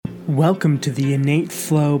Welcome to the Innate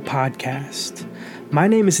Flow podcast. My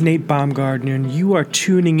name is Nate Baumgardner, and you are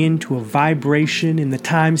tuning into a vibration in the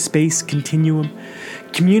time-space continuum,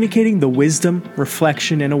 communicating the wisdom,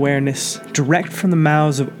 reflection, and awareness direct from the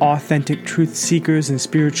mouths of authentic truth seekers and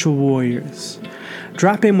spiritual warriors.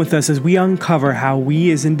 Drop in with us as we uncover how we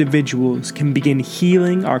as individuals can begin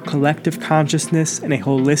healing our collective consciousness in a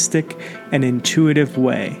holistic and intuitive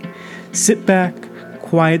way. Sit back,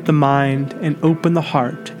 quiet the mind, and open the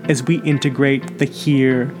heart as we integrate the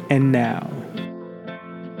here and now.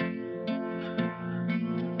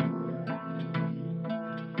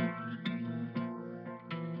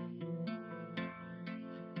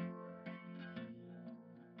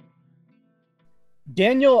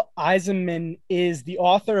 Daniel Eisenman is the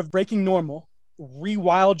author of Breaking Normal,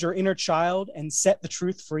 Rewild Your Inner Child and Set the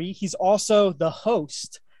Truth Free. He's also the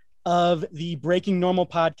host of the Breaking Normal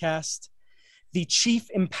podcast, the Chief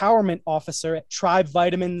Empowerment Officer at Tribe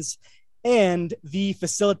Vitamins, and the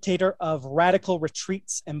facilitator of radical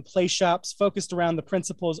retreats and play shops focused around the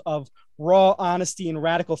principles of raw honesty and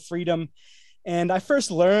radical freedom. And I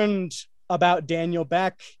first learned about Daniel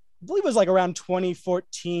back, I believe it was like around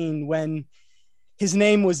 2014, when his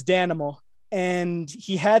name was Danimal, and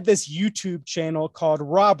he had this YouTube channel called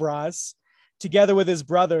Robraz together with his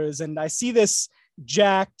brothers. And I see this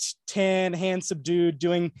jacked, tan, handsome dude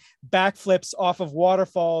doing backflips off of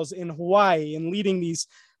waterfalls in Hawaii and leading these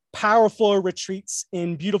powerful retreats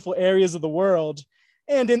in beautiful areas of the world.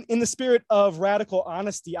 And in the spirit of radical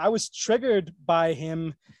honesty, I was triggered by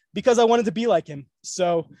him because I wanted to be like him.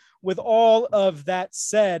 So with all of that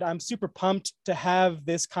said, I'm super pumped to have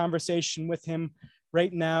this conversation with him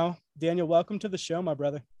right now. Daniel, welcome to the show, my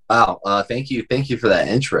brother. Wow. Thank you. Thank you for that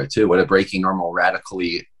intro too. What a Breaking Normal,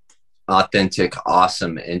 radically authentic,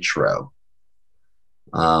 awesome intro.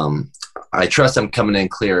 I trust I'm coming in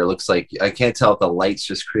clear. It looks like I can't tell if the light's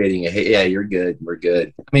just creating yeah, you're good. We're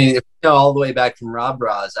good. I mean, if you know all the way back from Rob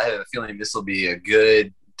Ross, I have a feeling this will be a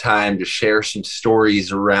good time to share some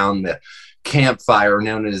stories around the campfire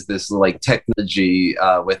known as this like technology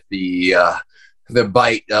with the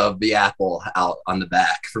bite of the apple out on the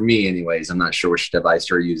back. For me anyways, I'm not sure which device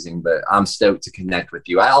you're using, but I'm stoked to connect with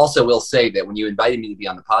you. I also will say that when you invited me to be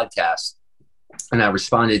on the podcast and I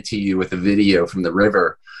responded to you with a video from the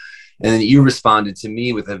river, and then you responded to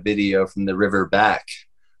me with a video from the river back,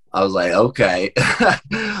 I was like, okay,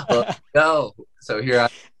 let's go. So here I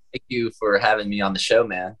thank you for having me on the show,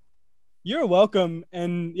 man. You're welcome.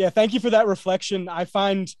 And yeah, thank you for that reflection. I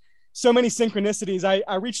find so many synchronicities.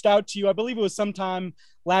 I reached out to you, I believe it was sometime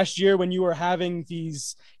last year when you were having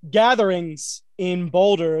these gatherings in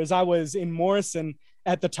Boulder, as I was in Morrison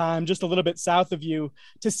at the time, just a little bit south of you,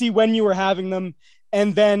 to see when you were having them.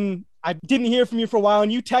 And then I didn't hear from you for a while,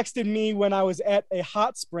 and you texted me when I was at a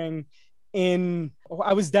hot spring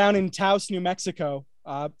I was down in Taos, New Mexico,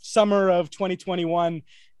 summer of 2021.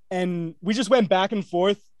 And we just went back and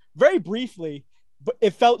forth very briefly, but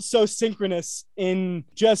it felt so synchronous in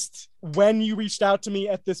just when you reached out to me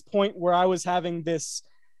at this point where I was having this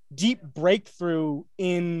deep breakthrough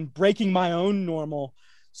in breaking my own normal.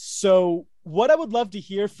 So what I would love to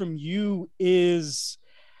hear from you is,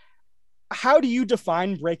 how do you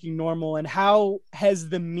define breaking normal, and how has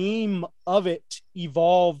the meme of it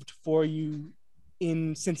evolved for you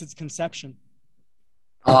since its conception?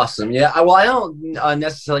 Awesome. Yeah. Well, I don't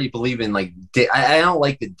necessarily believe in I don't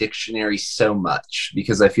like the dictionary so much,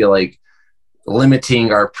 because I feel like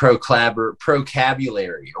limiting our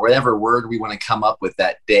vocabulary or whatever word we want to come up with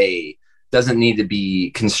that day doesn't need to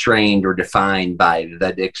be constrained or defined by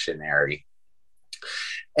the dictionary.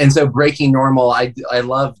 And so breaking normal, I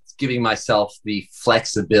love giving myself the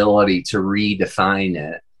flexibility to redefine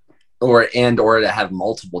it or to have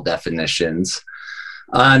multiple definitions.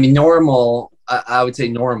 I mean, normal, I would say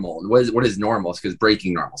normal. What is normal? It's because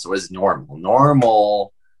breaking normal. So what is normal?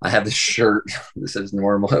 Normal, I have this shirt that says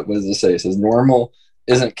normal. What does it say? It says normal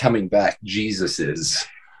isn't coming back. Jesus is.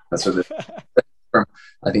 That's what it's from,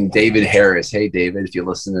 I think, David Harris. Hey, David, if you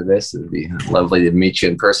listen to this, it'd be lovely to meet you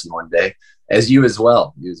in person one day, as you as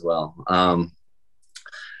well.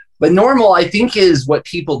 But normal, I think, is what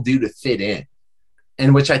people do to fit in.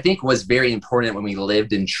 And which I think was very important when we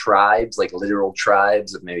lived in tribes, like literal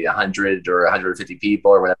tribes of maybe 100 or 150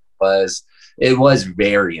 people or whatever it was. It was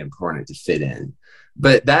very important to fit in.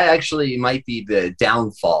 But that actually might be the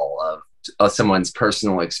downfall of someone's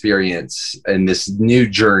personal experience in this new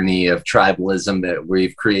journey of tribalism that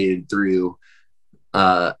we've created through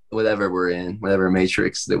whatever we're in, whatever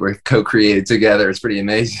matrix that we're co-created together. It's pretty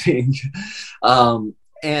amazing.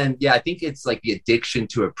 And yeah, I think it's like the addiction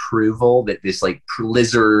to approval that this like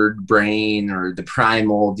lizard brain or the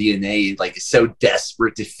primal DNA like is so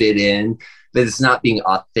desperate to fit in that it's not being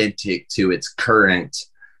authentic to its current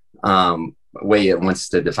way it wants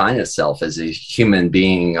to define itself as a human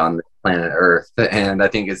being on the planet Earth. And I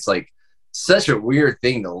think it's like such a weird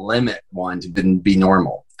thing to limit one to be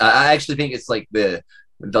normal. I actually think it's like the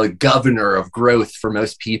governor of growth for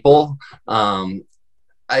most people.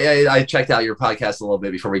 I checked out your podcast a little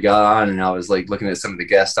bit before we got on, and I was like looking at some of the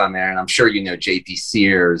guests on there, and I'm sure you know JP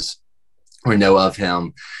Sears or know of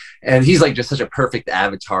him. And he's like just such a perfect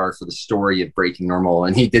avatar for the story of Breaking Normal.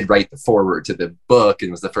 And he did write the foreword to the book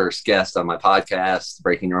and was the first guest on my podcast,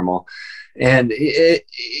 Breaking Normal. And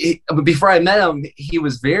before I met him, he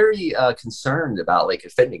was very concerned about like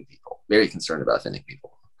offending people, very concerned about offending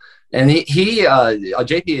people. And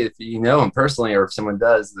JP, if you know him personally, or if someone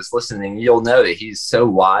does this listening, you'll know that he's so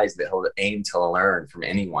wise that he'll aim to learn from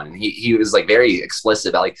anyone. And he was like very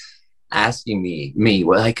explicit about like asking me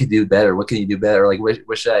what I could do better. What can you do better? Like,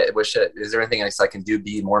 wish I, is there anything else I can do,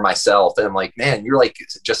 be more myself? And I'm like, man, you're like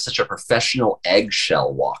just such a professional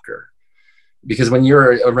eggshell walker. Because when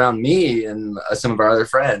you're around me and some of our other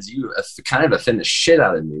friends, you kind of offend the shit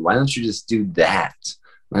out of me. Why don't you just do that?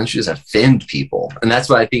 Why don't you just offend people? And that's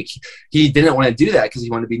why I think he didn't want to do that, because he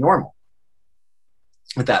wanted to be normal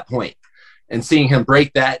at that point. And seeing him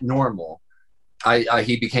break that normal,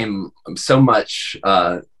 he became so much,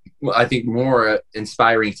 I think, more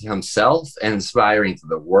inspiring to himself and inspiring to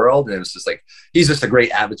the world. And it was just like, he's just a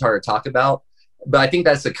great avatar to talk about. But I think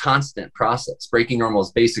that's a constant process. Breaking normal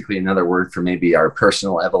is basically another word for maybe our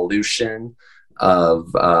personal evolution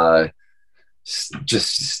of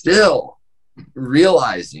just still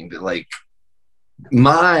realizing that like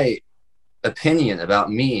my opinion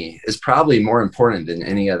about me is probably more important than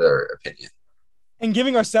any other opinion. And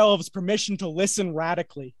giving ourselves permission to listen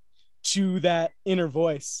radically to that inner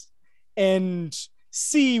voice and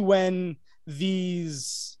see when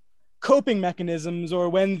these coping mechanisms, or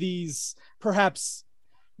when these perhaps,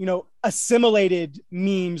 assimilated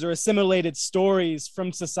memes or assimilated stories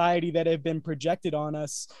from society that have been projected on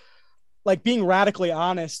us, like being radically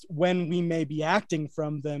honest when we may be acting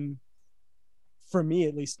from them. For me,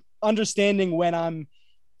 at least, understanding when I'm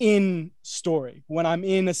in story, when I'm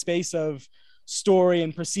in a space of story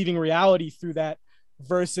and perceiving reality through that,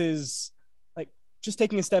 versus like just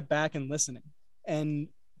taking a step back and listening and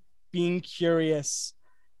being curious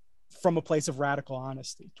from a place of radical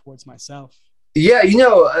honesty towards myself. Yeah,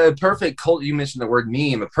 a perfect you mentioned the word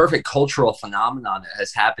meme, a perfect cultural phenomenon that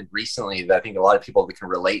has happened recently that I think a lot of people can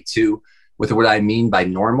relate to with what I mean by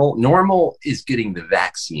normal. Normal is getting the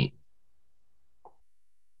vaccine.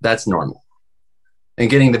 That's normal. And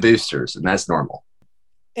getting the boosters, and that's normal.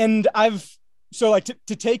 And to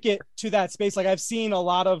take it to that space, like I've seen a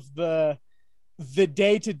lot of the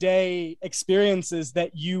day-to-day experiences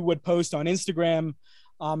that you would post on Instagram,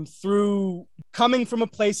 through coming from a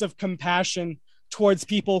place of compassion towards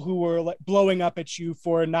people who were like blowing up at you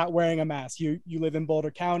for not wearing a mask. You live in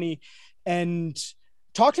Boulder County, and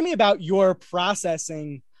talk to me about your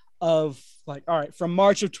processing of like, all right, from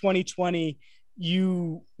March of 2020,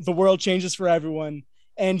 the world changes for everyone,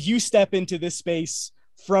 and you step into this space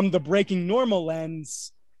from the Breaking Normal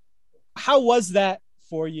lens. How was that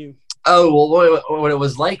for you? Oh, well, what it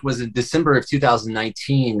was like was in December of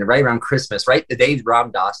 2019, right around Christmas, right the day Ram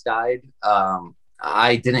Dass died.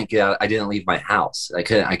 I didn't get out. I didn't leave my house. I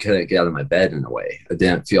couldn't get out of my bed in a way. It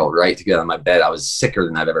didn't feel right to get out of my bed. I was sicker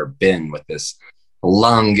than I've ever been with this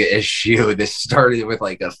lung issue. This started with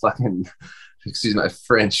like a fucking, excuse my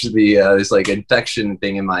French, this like infection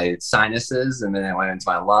thing in my sinuses, and then it went into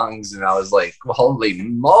my lungs, and I was like, well, holy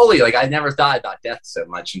moly! Like I never thought about death so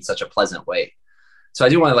much in such a pleasant way. So I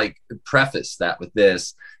do want to like preface that with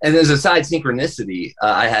this. And there's a side synchronicity.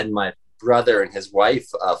 I had my brother and his wife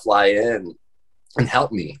fly in and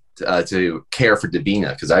help me to care for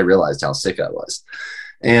Davina, because I realized how sick I was.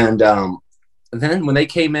 And then when they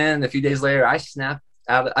came in a few days later, I snapped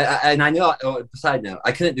out. And I know, side note,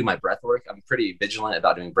 I couldn't do my breath work. I'm pretty vigilant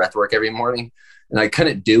about doing breath work every morning. And I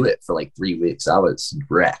couldn't do it for like 3 weeks. I was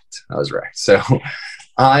wrecked. So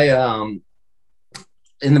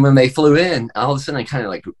and then when they flew in, all of a sudden I kind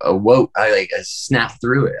of like awoke. I snapped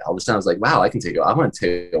through it. All of a sudden I was like, wow, I want to take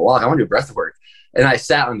a walk. I want to do breath work. And I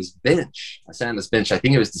sat on this bench. I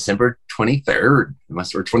think it was December 23rd. It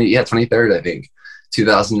must have been 23rd, I think,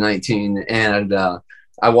 2019. And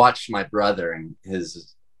I watched my brother and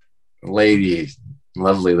his lovely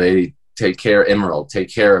lady, take care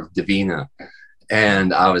of Davina.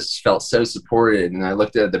 And I felt so supported. And I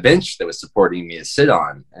looked at the bench that was supporting me to sit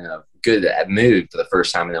on, and a good mood for the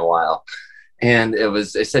first time in a while. And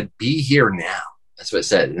it said, "Be here now." That's what it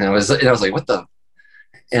said. And I was like, what the,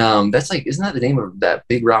 that's like, isn't that the name of that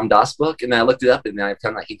big Ram Dass book? And I looked it up, and I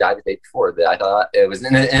found out he died the day before that. I thought it was,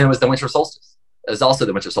 and it was the winter solstice. It was also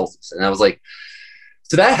the winter solstice. And I was like,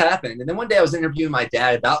 so that happened. And then one day I was interviewing my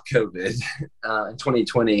dad about COVID in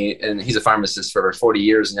 2020, and he's a pharmacist for over 40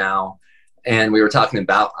 years now. And we were talking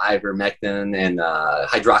about ivermectin and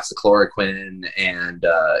hydroxychloroquine, and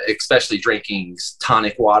especially drinking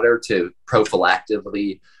tonic water to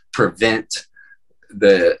prophylactically prevent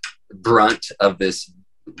the brunt of this,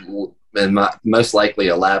 and most likely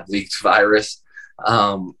a lab leaked virus.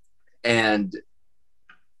 And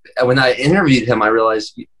when I interviewed him, I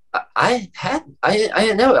realized I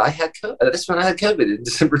didn't know I had COVID. That's when I had COVID in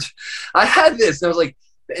December. I had this, and I was like,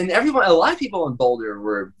 and a lot of people in Boulder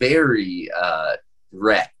were very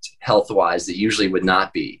wrecked health wise that usually would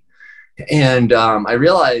not be. And I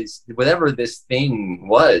realized whatever this thing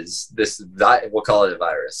was, we'll call it a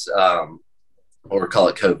virus, or call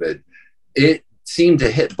it COVID, it seemed to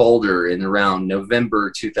hit Boulder in around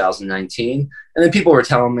November 2019. And then people were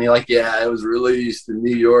telling me, like, yeah, it was released in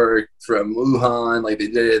New York from Wuhan, like they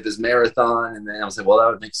did this marathon. And then I was like, well, that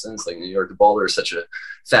would make sense. Like New York to Boulder is such a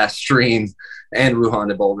fast stream, and Wuhan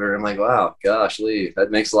to Boulder. I'm like, wow, gosh, Lee, that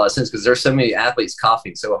makes a lot of sense, because there's so many athletes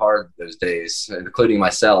coughing so hard those days, including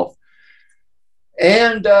myself.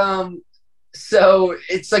 And so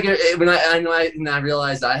it's like when I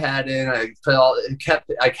realized I had it,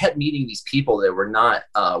 I kept meeting these people that were not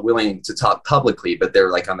willing to talk publicly, but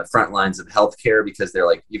they're like on the front lines of healthcare, because they're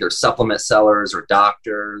like either supplement sellers or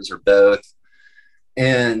doctors or both.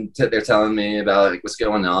 And they're telling me about like what's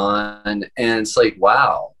going on, and it's like,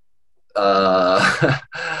 wow, God,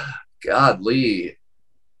 Lee.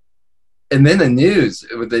 And then the news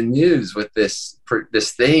with this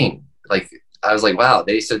thing, like, I was like, wow,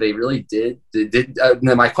 they really did.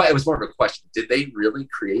 It was more of a question. Did they really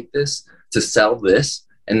create this to sell this,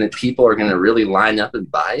 and that people are going to really line up and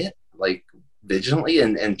buy it, like vigilantly,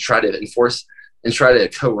 and try to enforce and try to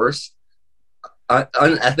coerce,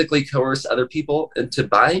 unethically coerce other people into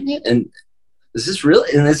buying it? And this is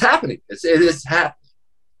really, and it's happening. It is happening,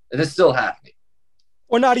 and it's still happening.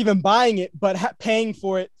 Or not even buying it, but paying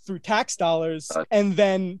for it through tax dollars, and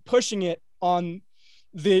then pushing it on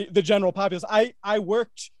the general populace. I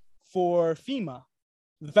worked for FEMA,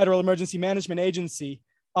 the Federal Emergency Management Agency,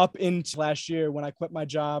 up into last year when I quit my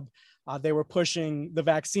job. They were pushing the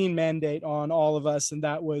vaccine mandate on all of us, and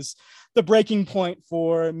that was the breaking point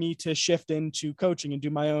for me to shift into coaching and do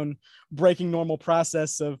my own breaking normal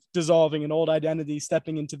process of dissolving an old identity,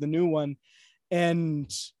 stepping into the new one.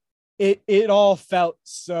 And it all felt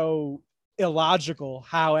so illogical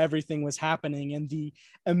how everything was happening, and the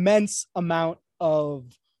immense amount of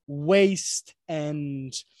waste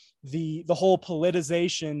and the whole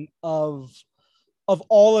politicization of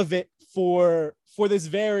all of it for this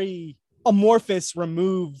very amorphous,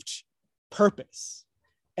 removed purpose.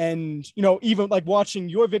 And, you know, even like watching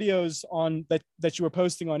your videos on that you were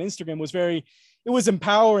posting on Instagram it was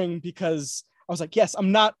empowering, because I was like, yes,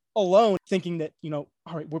 I'm not alone thinking that, you know,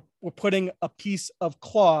 all right, we're putting a piece of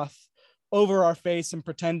cloth over our face and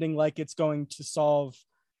pretending like it's going to solve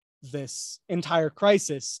this entire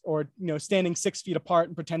crisis, or, you know, standing 6 feet apart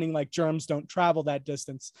and pretending like germs don't travel that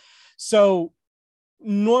distance. So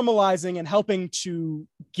normalizing and helping to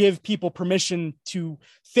give people permission to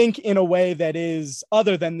think in a way that is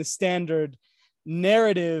other than the standard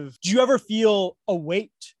narrative. Do you ever feel a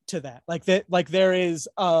weight to that? Like there is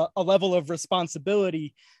a level of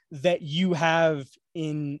responsibility that you have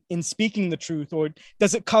in speaking the truth, or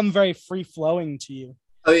does it come very free flowing to you?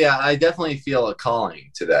 Oh yeah, I definitely feel a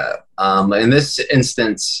calling to that. In this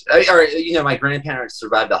instance, my grandparents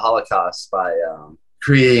survived the Holocaust by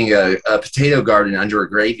creating a potato garden under a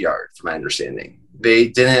graveyard, from my understanding. They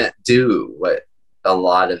didn't do what a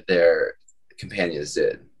lot of their companions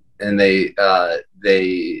did, and they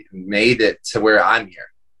made it to where I'm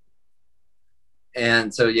here.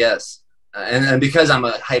 And so, yes, and because I'm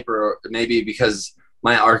maybe because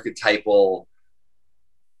my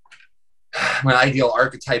ideal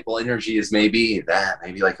archetypal energy is maybe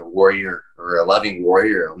like a warrior or a loving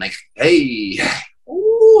warrior. I'm like, hey,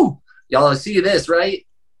 ooh, y'all see this, right?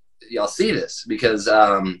 Y'all see this, because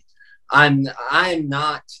I'm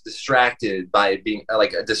not distracted by being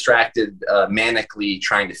like a distracted, manically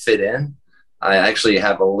trying to fit in. I actually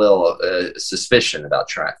have a little suspicion about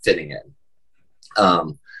fitting in.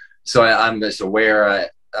 So I'm just aware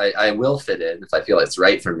I will fit in if I feel it's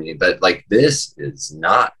right for me. But like, this is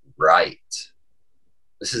not right.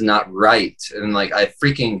 This is not right. And like, I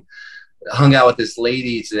freaking hung out with this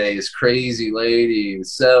lady today, this crazy lady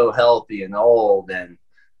who's so healthy and old, and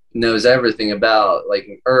knows everything about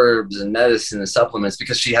like herbs and medicine and supplements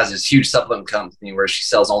because she has this huge supplement company where she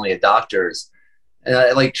sells only at doctors. And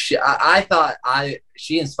I thought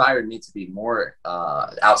she inspired me to be more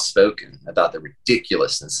outspoken about the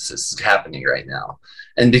ridiculousness that's happening right now.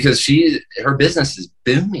 And because her business is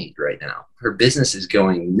booming right now, her business is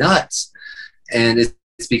going nuts. And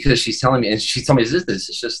it's because she's telling me, and she told me, this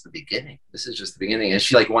is just the beginning. This is just the beginning. And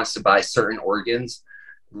she like wants to buy certain organs.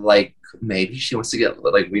 Like maybe she wants to get,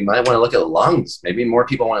 like, we might want to look at lungs. Maybe more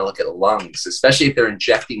people want to look at lungs, especially if they're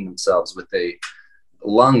injecting themselves with a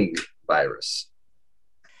lung virus.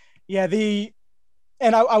 Yeah,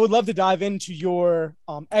 and I would love to dive into your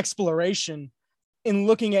exploration in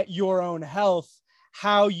looking at your own health,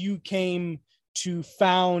 how you came to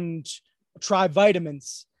found Tribe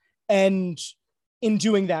Vitamins, and in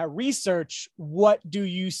doing that research, what do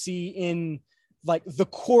you see in like the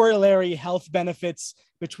corollary health benefits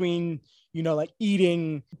between, you know, like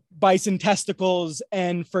eating bison testicles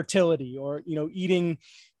and fertility, or, you know, eating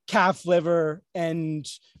calf liver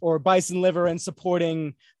or bison liver and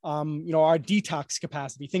supporting, you know, our detox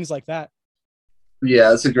capacity, things like that? Yeah,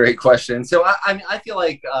 that's a great question. So I mean, I feel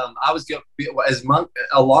like I was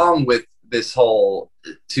along with this whole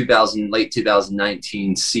late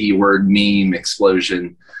 2019 C word meme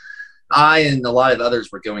explosion. I and a lot of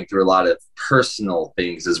others were going through a lot of personal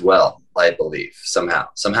things as well. I believe somehow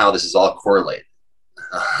this is all correlated.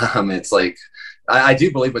 It's like, I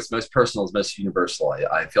do believe what's most personal is most universal.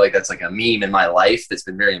 I feel like that's like a meme in my life that's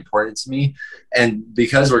been very important to me. And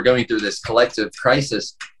because we're going through this collective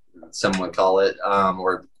crisis, some would call it,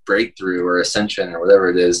 or breakthrough or ascension or whatever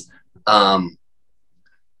it is, I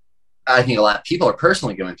think a lot of people are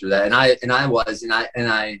personally going through that. And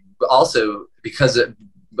I also, because of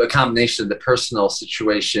a combination of the personal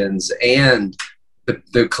situations and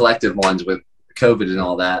the collective ones with COVID and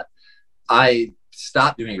all that, I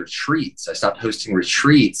stopped doing retreats. I stopped hosting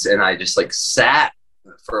retreats, and I just like sat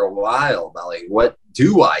for a while about like, what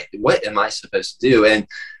am I supposed to do? And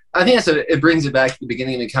I think it brings it back to the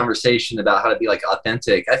beginning of the conversation about how to be like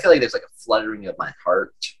authentic. I feel like there's like a fluttering of my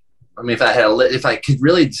heart. I mean, if I could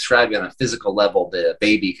really describe it on a physical level that a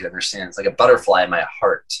baby could understand, it's like a butterfly in my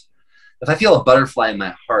heart. If I feel a butterfly in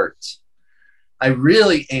my heart, I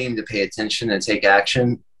really aim to pay attention and take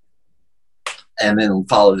action, and then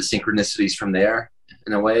follow the synchronicities from there,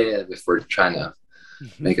 in a way, if we're trying to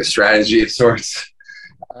make a strategy of sorts.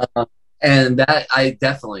 And that I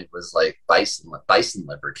definitely was like, bison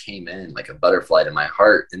liver came in like a butterfly to my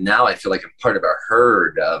heart. And now I feel like I'm part of a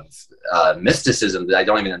herd of mysticism that I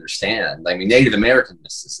don't even understand. I mean, Native American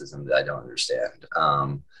mysticism that I don't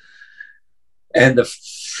understand. And the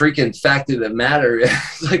freaking fact of the matter is,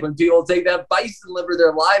 like, when people take that bison liver,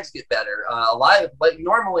 their lives get better. Like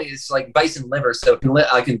normally it's like bison liver. So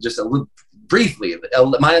I can just briefly,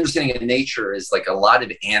 my understanding of nature is like a lot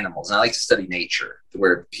of animals, and I like to study nature,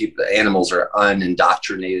 where animals are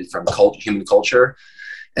unindoctrinated from human culture.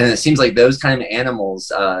 And it seems like those kind of animals,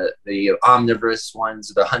 the omnivorous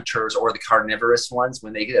ones, the hunters, or the carnivorous ones,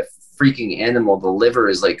 when they get a freaking animal, the liver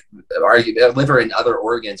is like, liver and other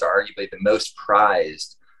organs are arguably the most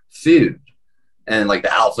prized food. And like the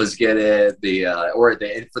alphas get it, for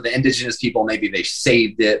the indigenous people, maybe they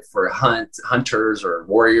saved it for hunters or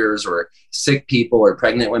warriors or sick people or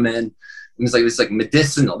pregnant women. It's like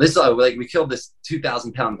medicinal. This is like, we killed this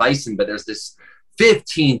 2,000-pound bison, but there's this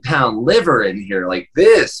 15-pound liver in here. Like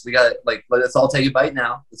this, we got like, let's all take a bite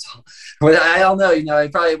now. I don't know, you know,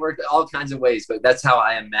 it probably worked all kinds of ways, but that's how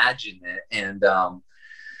I imagine it. And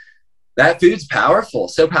that food's powerful,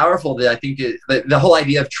 so powerful that I think the whole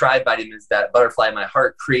idea of Tribe Vitamins, that butterfly in my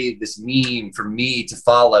heart, created this meme for me to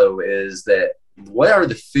follow, is that what are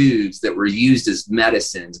the foods that were used as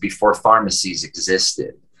medicines before pharmacies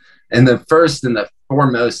existed? And the first and the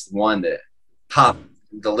foremost one that popped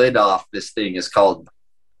the lid off this thing is called,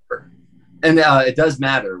 and it does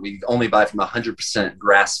matter. We only buy from 100%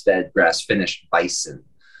 grass-fed, grass-finished bison.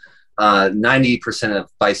 90% of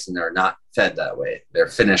bison are not fed that way. They're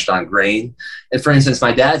finished on grain. And for instance,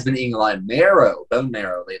 my dad's been eating a lot of bone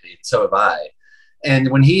marrow lately, and so have I. And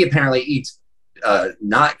when he apparently eats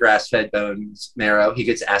not grass-fed bone marrow, he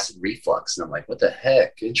gets acid reflux. And I'm like, what the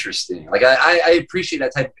heck? Interesting. Like, I appreciate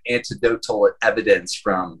that type of anecdotal evidence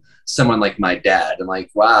from someone like my dad. I'm like,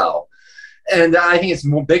 wow. And I think it's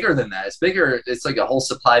more bigger than that. It's bigger. It's like a whole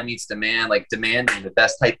supply meets demand, like demanding the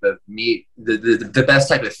best type of meat, the best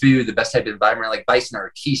type of food, the best type of environment. Like bison are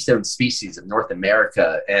a keystone species of North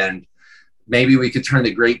America. And maybe we could turn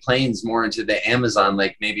the Great Plains more into the Amazon,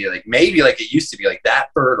 like maybe like it used to be, like that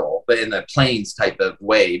fertile, but in the plains type of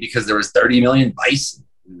way, because there was 30 million bison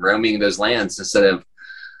roaming those lands instead of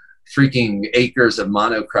freaking acres of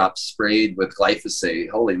monocrops sprayed with glyphosate.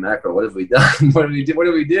 Holy mackerel, what have we done? What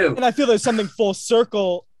do we do? And I feel there's something full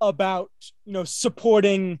circle about,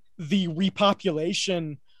 supporting the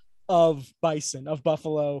repopulation of bison, of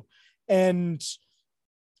buffalo. And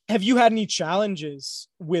have you had any challenges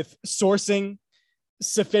with sourcing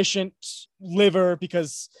sufficient liver?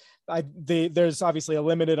 Because there's obviously a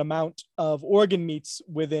limited amount of organ meats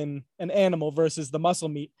within an animal versus the muscle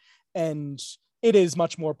meat. And it is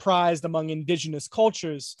much more prized among indigenous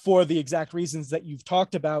cultures for the exact reasons that you've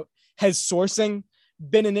talked about. Has sourcing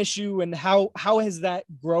been an issue, and how has that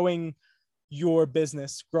growing your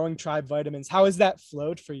business, growing Tribe Vitamins, how has that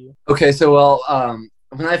flowed for you? Okay, so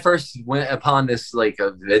when I first went upon this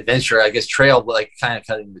adventure, I guess trail, kind of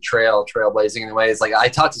cutting the trailblazing in a way, it's like I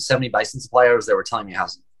talked to so many bison suppliers that were telling me how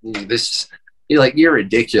this, you're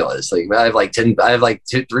ridiculous. Like I have 10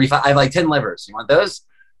 livers. You want those?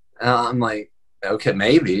 I'm like, okay,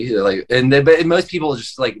 maybe. But most people are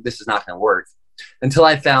just like, this is not going to work, until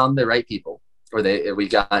I found the right people, or we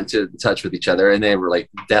got into touch with each other, and they were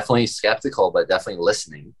definitely skeptical, but definitely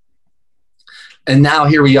listening. And now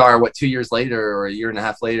here we are, 2 years later, or a year and a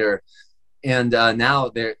half later, and now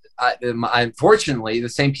unfortunately, the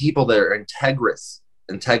same people that are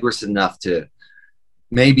integrous enough to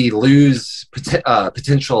maybe lose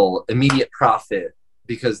potential immediate profit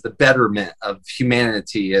because the betterment of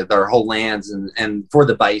humanity, of our whole lands, and for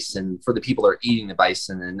the bison, for the people that are eating the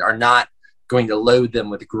bison, and are not going to load them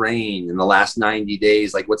with grain in the last 90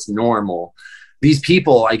 days, like what's normal. These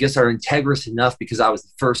people, I guess, are integrous enough, because I was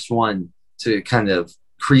the first one to kind of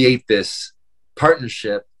create this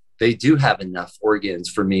partnership. They do have enough organs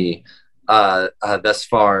for me thus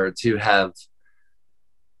far to have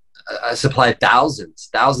supplied thousands.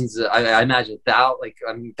 I imagine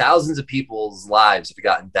thousands of people's lives have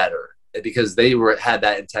gotten better because they had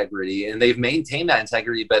that integrity, and they've maintained that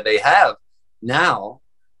integrity. But they have now,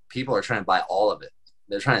 people are trying to buy all of it.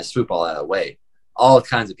 They're trying to swoop all that away, all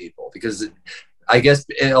kinds of people, because I guess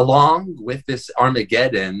along with this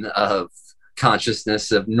Armageddon of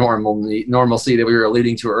consciousness of normalcy that we were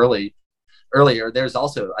alluding to earlier, there's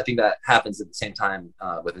also, I think that happens at the same time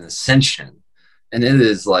with an ascension. And it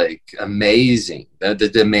is amazing. The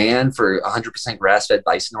demand for 100% grass-fed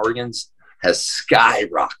bison organs has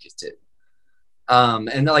skyrocketed.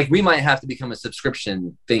 And we might have to become a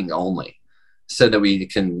subscription thing only, so that we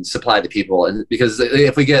can supply the people. And because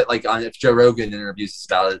if we get if Joe Rogan interviews us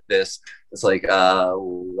about this, it's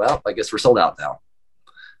well, I guess we're sold out now.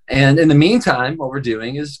 And in the meantime, what we're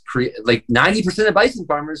doing is 90% of bison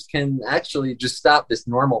farmers can actually just stop this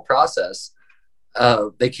normal process.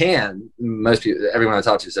 They can. Most people, everyone I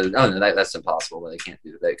talk to says, "Oh no, that's impossible. They can't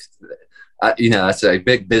do that." That's a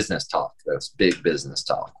big business talk. That's big business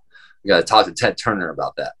talk. You got to talk to Ted Turner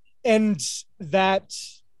about that. And that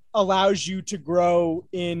allows you to grow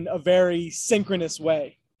in a very synchronous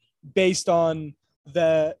way, based on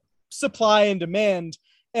the supply and demand,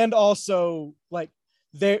 and also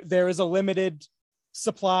there is a limited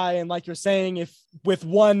supply, and like you're saying, if with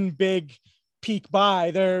one big peak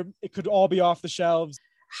buy there, it could all be off the shelves.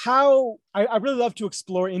 How I really love to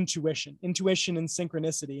explore intuition and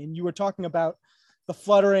synchronicity. And you were talking about the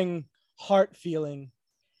fluttering heart feeling,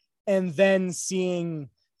 and then seeing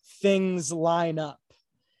things line up.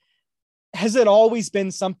 Has it always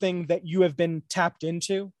been something that you have been tapped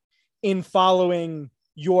into in following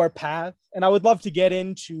your path? And I would love to get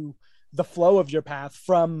into the flow of your path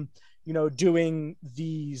from, doing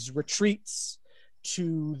these retreats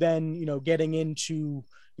to then, getting into,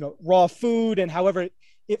 raw food, and however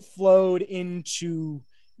it flowed into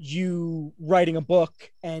you writing a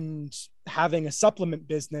book and having a supplement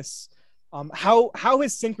business. How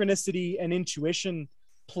has synchronicity and intuition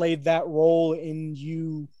played that role in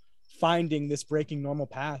you finding this breaking normal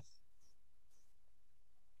path?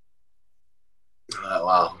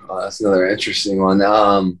 Wow. That's another interesting one.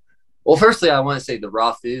 Well, firstly, I want to say the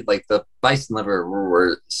raw food, the bison liver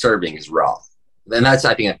we're serving, is raw. And that's,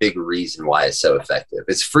 I think, a big reason why it's so effective.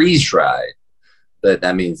 It's freeze dried, but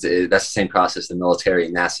that means that's the same process the military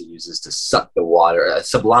and NASA uses to suck the water,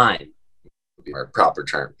 sublime, would be our proper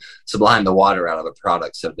term, sublime the water out of a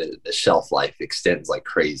product so that the shelf life extends like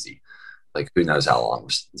crazy. Who knows how long.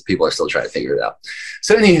 People are still trying to figure it out.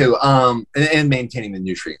 So anywho, and maintaining the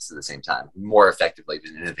nutrients at the same time more effectively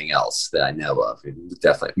than anything else that I know of.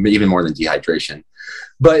 Definitely, even more than dehydration.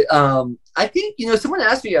 But I think, someone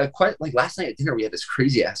asked me last night at dinner, we had this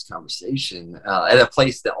crazy ass conversation at a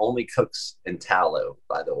place that only cooks in tallow,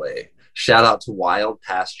 by the way. Shout out to Wild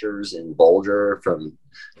Pastures in Boulder from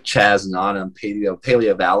Chaz and Autumn,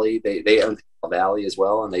 Paleo Valley. They own Valley as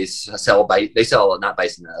well, and they sell not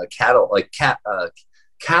bison, cattle,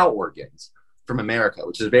 cow organs from America,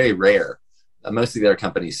 which is very rare. Most of the other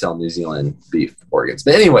companies sell New Zealand beef organs.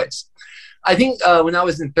 But anyways, I think when I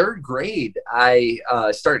was in third grade, I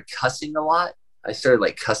started cussing a lot. I started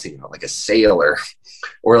like cussing like a sailor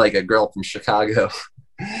or like a girl from Chicago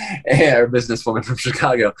or a businesswoman from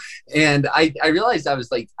Chicago. And I realized I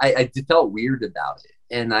was like, I felt weird about it.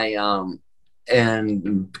 And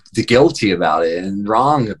and guilty about it and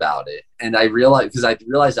wrong about it. And I realized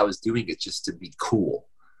I was doing it just to be cool,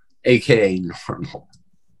 AKA normal.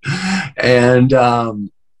 And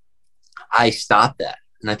I stopped that.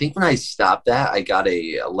 And I think when I stopped that,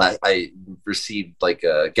 I received like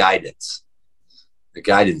a guidance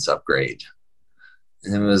upgrade.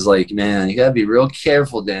 And it was like, man, you gotta be real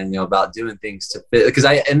careful, Daniel, about doing things to fit. Because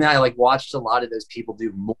I like watched a lot of those people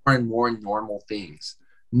do more and more normal things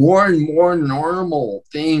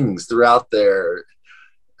throughout their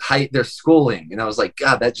schooling. And I was like,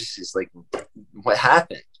 God, that just is like what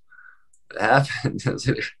happened. It happened. It was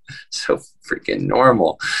so freaking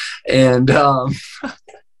normal. And I'm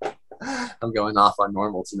going off on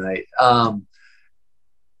normal tonight.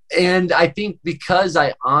 And I think because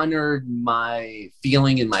I honored my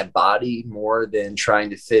feeling in my body more than trying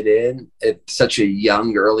to fit in at such a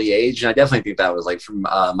young, early age, and I definitely think that was like from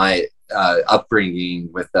my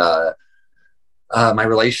upbringing with my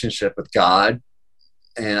relationship with God.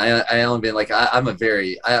 And I only been like, I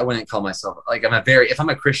wouldn't call myself like, if I'm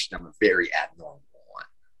a Christian, I'm a very abnormal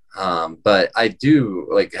one. But I do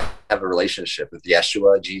like have a relationship with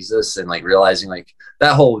Yeshua, Jesus, and like realizing like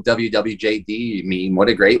that whole WWJD meme, what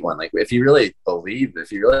a great one. Like if you really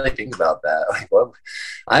think about that, like what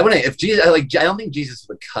I don't think Jesus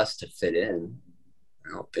would cuss to fit in. I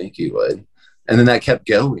don't think he would. And then that kept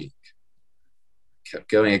going.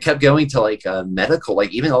 It kept going to like medical,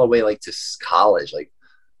 like even all the way like to college. Like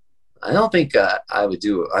I don't think I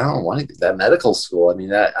don't want to do that medical school. I mean,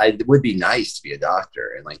 it would be nice to be a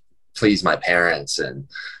doctor and like please my parents and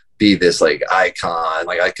be this like icon,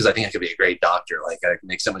 like because I think I could be a great doctor. Like I can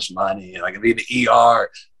make so much money and I can be in the ER.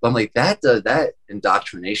 But I'm like that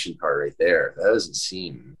indoctrination part right there, that doesn't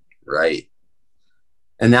seem right.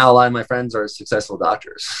 And now a lot of my friends are successful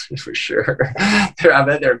doctors for sure. I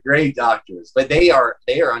bet they're great doctors, but they are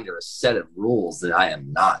under a set of rules that I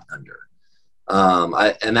am not under.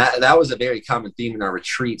 That was a very common theme in our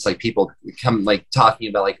retreats. Like people come like talking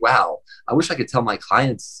about like, wow, I wish I could tell my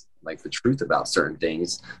clients like the truth about certain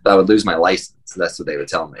things, but I would lose my license. That's what they would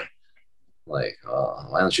tell me. Like, oh,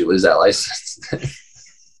 why don't you lose that license?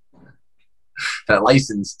 That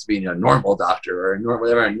license to be a normal doctor or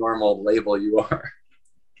whatever normal label you are.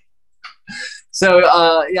 So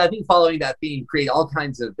I think following that theme create all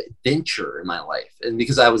kinds of adventure in my life. And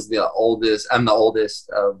because I'm the oldest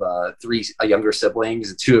of three younger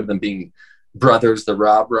siblings, and two of them being brothers, the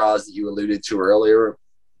Rob-Rahs that you alluded to earlier,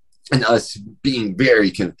 and us being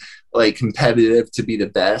very competitive to be the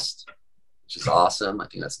best, which is awesome. I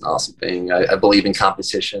think that's an awesome thing. I believe in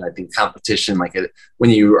competition. I think competition,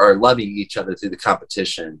 when you are loving each other through the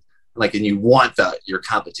competition, and you want your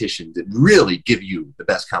competition to really give you the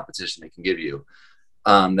best competition they can give you.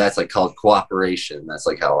 That's called cooperation. That's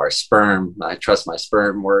how I trust my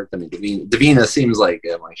sperm work. I mean, Davina seems like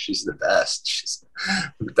she's the best. She's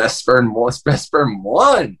the best sperm. Best sperm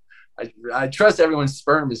one. I trust everyone's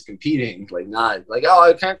sperm is competing, not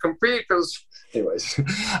I can't compete because anyways.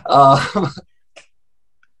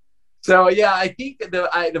 So yeah, I think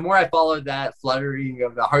the more I followed that fluttering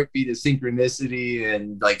of the heartbeat of synchronicity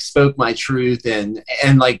and spoke my truth and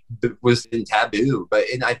was in taboo, but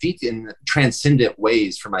I think in transcendent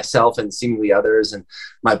ways for myself and seemingly others and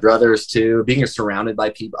my brothers too, being surrounded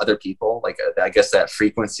by other people, I guess that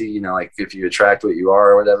frequency, if you attract what you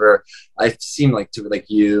are or whatever, I seem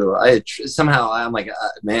you, I'm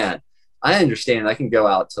man, I understand. I can go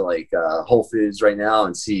out to Whole Foods right now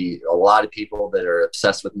and see a lot of people that are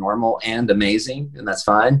obsessed with normal and amazing, and that's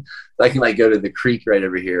fine. But I can go to the creek right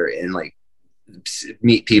over here and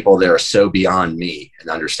meet people that are so beyond me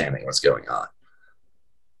and understanding what's going on.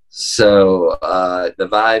 So the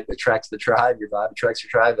vibe attracts the tribe. Your vibe attracts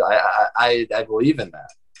your tribe. I believe in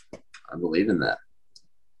that. I believe in that.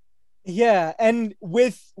 Yeah, and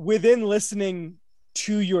within listening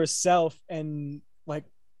to yourself and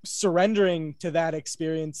surrendering to that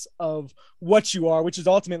experience of what you are, which is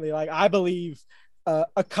ultimately I believe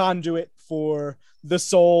a conduit for the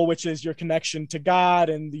soul, which is your connection to God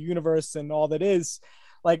and the universe and all that is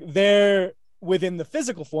there within the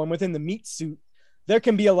physical form, within the meat suit, there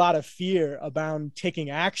can be a lot of fear about taking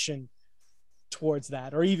action towards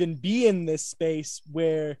that, or even be in this space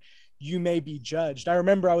where you may be judged. I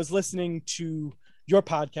remember I was listening to your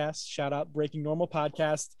podcast, shout out Breaking Normal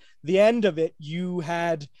podcast. The end of it, you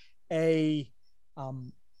had a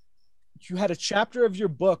chapter of your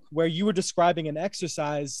book where you were describing an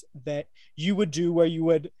exercise that you would do where you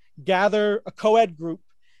would gather a co-ed group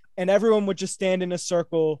and everyone would just stand in a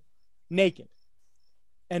circle naked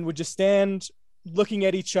and would just stand looking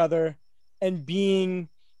at each other and being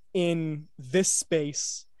in this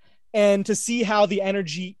space, and to see how the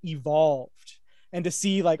energy evolved and to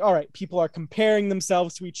see like, all right, people are comparing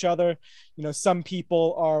themselves to each other. You know, some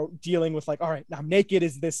people are dealing with like, all right, I'm naked.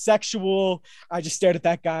 Is this sexual? I just stared at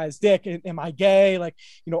that guy's dick. Am I gay? Like,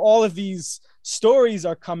 you know, all of these stories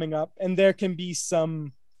are coming up, and there can be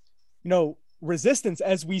some, you know, resistance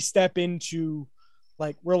as we step into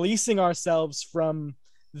like releasing ourselves from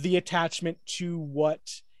the attachment to what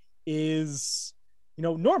is, you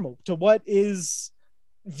know, normal, to what is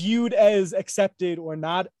viewed as accepted or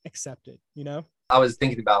not accepted, you know? I was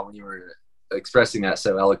thinking about when you were expressing that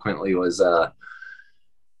so eloquently was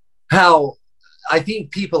how I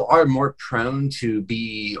think people are more prone to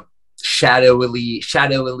be shadowily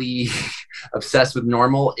obsessed with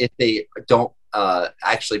normal if they don't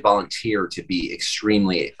actually volunteer to be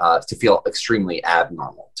extremely to feel extremely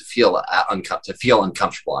abnormal, to feel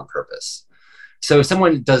uncomfortable on purpose. So if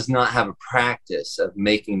someone does not have a practice of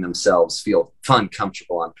making themselves feel fun,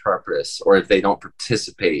 comfortable on purpose, or if they don't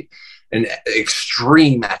participate in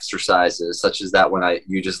extreme exercises such as that one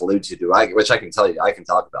you just alluded to, which I can tell you, I can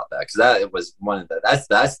talk about that because that was one of the that's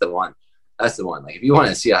the one. Like if you want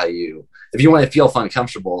to see if you want to feel fun,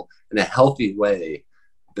 comfortable in a healthy way,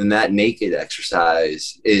 then that naked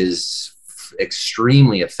exercise is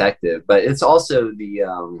extremely effective. But it's also the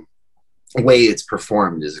way it's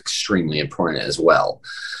performed is extremely important as well.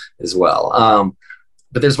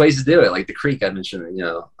 But there's ways to do it, like the creek I mentioned. You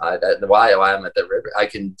know, why I'm at the river, I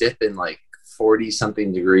can dip in like 40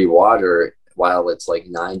 something degree water while it's like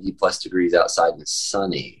 90 plus degrees outside and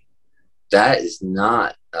sunny. That is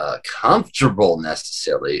not comfortable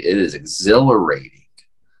necessarily. It is exhilarating.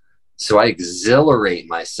 So I exhilarate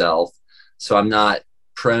myself, so I'm not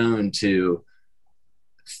prone to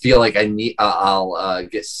feel like I'll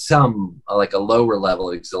get some like a lower level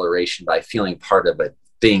of exhilaration by feeling part of a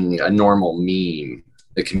thing, a normal meme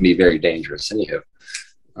that can be very dangerous. Anywho,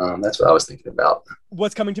 that's what I was thinking about.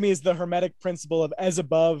 What's coming to me is the Hermetic principle of as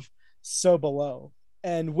above, so below.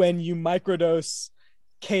 And when you microdose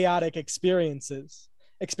chaotic experiences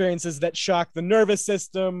that shock the nervous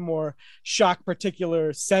system or shock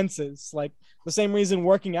particular senses, like the same reason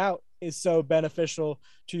working out is so beneficial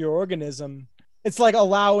to your organism. It's like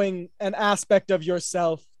allowing an aspect of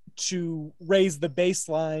yourself to raise the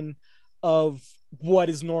baseline of what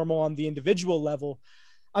is normal on the individual level.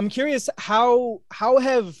 I'm curious, how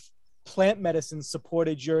have plant medicines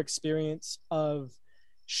supported your experience of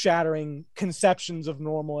shattering conceptions of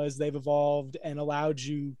normal as they've evolved and allowed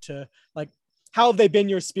you to, like, how have they been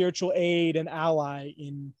your spiritual aid and ally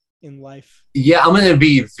in life? Yeah, I'm going to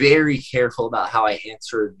be very careful about how I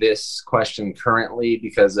answer this question currently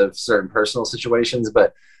because of certain personal situations,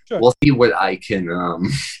 but sure. We'll see what I can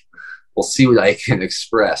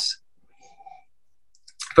express.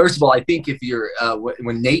 First of all, I think if you're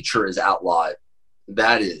when nature is outlawed,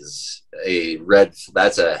 that is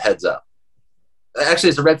that's a heads up. Actually,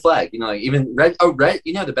 it's a red flag. You know, like even red.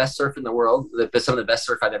 You know, the best surf in the world, some of the best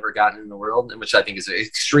surf I've ever gotten in the world, and which I think is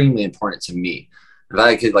extremely important to me. If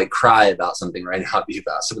I could like cry about something right now, it'd be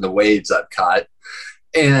about some of the waves I've caught.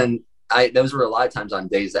 And those were a lot of times on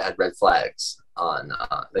days that had red flags on.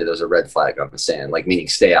 There was a red flag on the sand, like meaning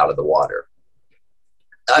stay out of the water.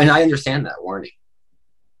 And I understand that warning.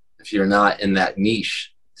 If you're not in that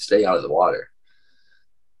niche, stay out of the water.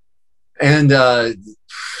 And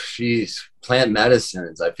plant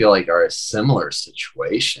medicines, I feel like are a similar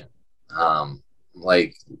situation.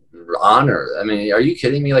 Like honor. I mean, are you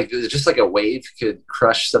kidding me? Like just like a wave could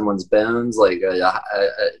crush someone's bones. Like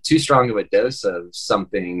too strong of a dose of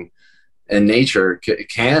something in nature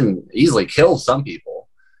can easily kill some people.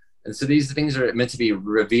 And so these things are meant to be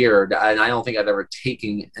revered. And I don't think I've ever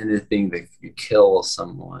taken anything that could kill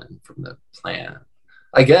someone from the plant.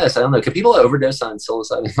 I guess, I don't know. Could people overdose on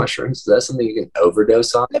psilocybin mushrooms? Is that something you can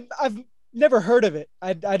overdose on? I've never heard of it.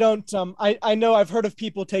 I don't, I know I've heard of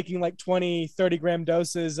people taking like 20, 30 gram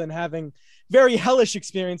doses and having very hellish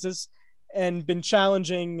experiences and been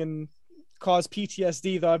challenging and caused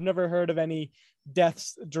PTSD, though I've never heard of any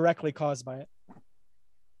deaths directly caused by it.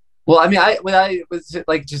 Well, I mean, when I was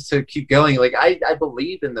like, just to keep going, like I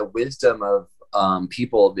believe in the wisdom of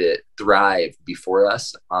people that thrived before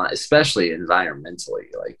us, especially environmentally,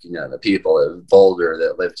 like, the people of Boulder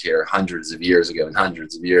that lived here hundreds of years ago and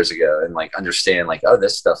hundreds of years ago, and like understand like, oh,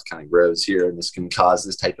 this stuff kind of grows here and this can cause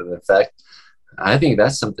this type of effect. I think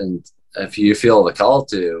that's something, if you feel the call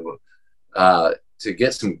to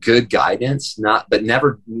get some good guidance, but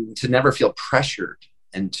never feel pressured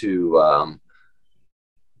into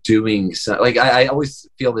doing so. Like I always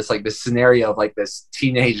feel this scenario of like this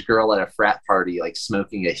teenage girl at a frat party, like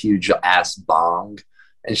smoking a huge ass bong,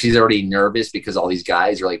 and she's already nervous because all these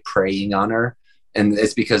guys are like preying on her, and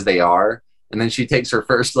it's because they are. And then she takes her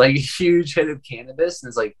first like huge hit of cannabis, and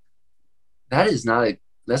it's like, that's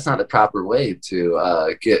not the proper way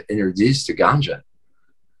to get introduced to ganja.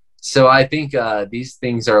 So I think these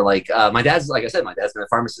things are like, my dad's, like I said, my dad's been a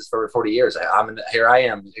pharmacist for over 40 years. Here I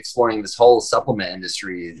am exploring this whole supplement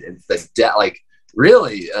industry, and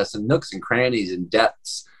really some nooks and crannies and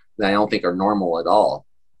depths that I don't think are normal at all.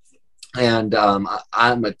 And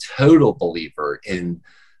I'm a total believer in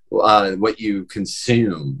what you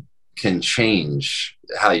consume can change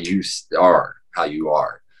how you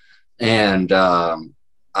are. And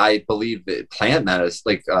I believe that plant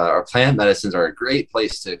medicines are a great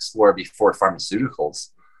place to explore before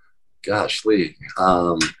pharmaceuticals. Gosh, Lee.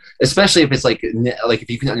 Especially if it's like if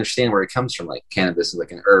you can understand where it comes from, like cannabis is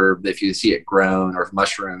like an herb, if you see it grown, or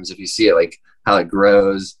mushrooms, if you see it like how it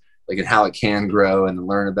grows, like, and how it can grow, and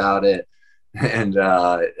learn about it. And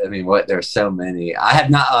there's so many. I have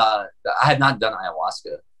not done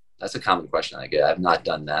ayahuasca. That's a common question I get. I have not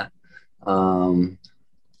done that.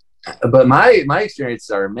 But my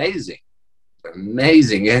experiences are amazing,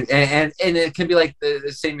 and it can be like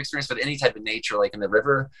the same experience with any type of nature, like in the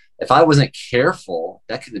river. If I wasn't careful,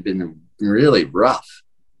 that could have been really rough.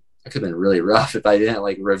 It could have been really rough if I didn't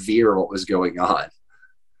like revere what was going on.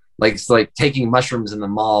 Like, it's like taking mushrooms in the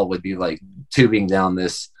mall would be like tubing down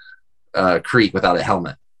this creek without a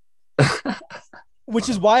helmet. Which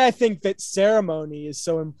is why I think that ceremony is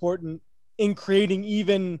so important in creating,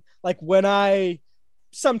 even like when I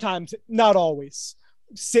sometimes, not always,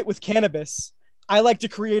 sit with cannabis, I like to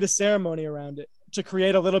create a ceremony around it, to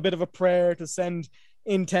create a little bit of a prayer, to send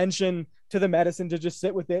intention to the medicine, to just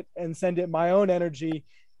sit with it and send it my own energy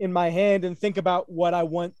in my hand, and think about what I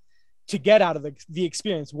want to get out of the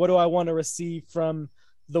experience. What do I want to receive from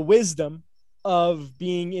the wisdom of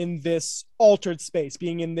being in this altered space,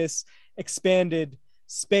 being in this expanded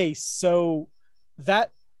space, so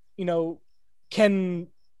that, can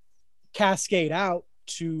cascade out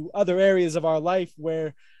to other areas of our life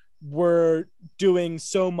where we're doing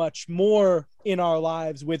so much more in our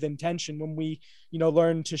lives with intention, when we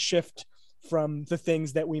learn to shift from the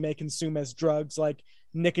things that we may consume as drugs, like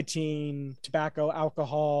nicotine, tobacco,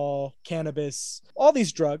 alcohol, cannabis, all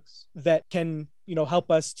these drugs that can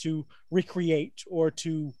help us to recreate, or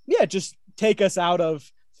to just take us out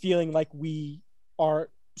of feeling like we are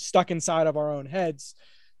stuck inside of our own heads,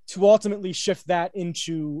 to ultimately shift that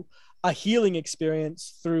into a healing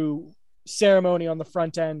experience through ceremony on the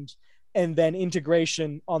front end, and then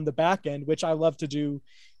integration on the back end, which I love to do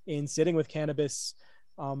in sitting with cannabis.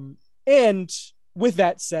 And with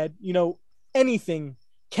that said, anything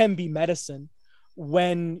can be medicine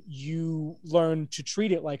when you learn to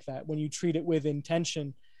treat it like that, when you treat it with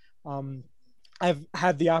intention. I've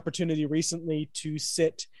had the opportunity recently to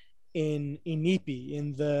sit in Inipi,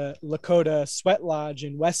 in the Lakota Sweat Lodge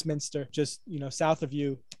in Westminster, just south of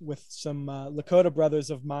you, with some Lakota brothers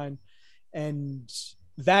of mine, and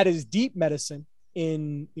that is deep medicine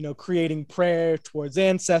in creating prayer towards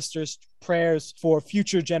ancestors, prayers for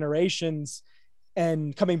future generations,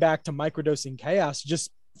 and coming back to microdosing chaos, just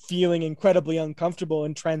feeling incredibly uncomfortable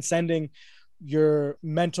and transcending your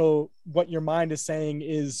mental, what your mind is saying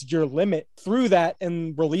is your limit, through that,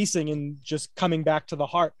 and releasing, and just coming back to the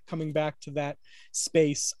heart, coming back to that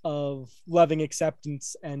space of loving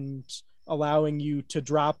acceptance, and allowing you to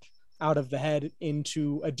drop out of the head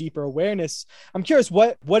into a deeper awareness. I'm curious,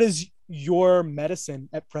 what is your medicine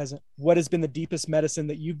at present? What has been the deepest medicine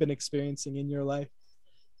that you've been experiencing in your life?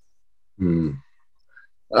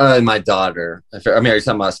 My daughter. Are you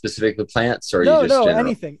talking about specifically plants, or no, you just general?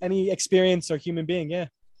 Anything, any experience or human being? Yeah.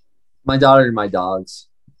 My daughter and my dogs,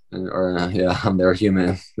 they're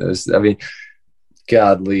human.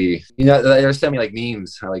 Godly. There's so many like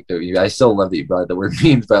memes. I still love that you brought the word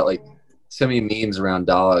memes, but like so many memes around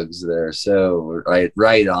dogs that are so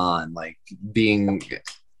right on, like being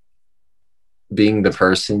the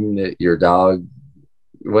person that your dog.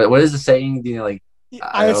 What is the saying?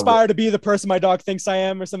 I aspire to be the person my dog thinks I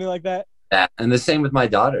am, or something like that. Yeah, and the same with my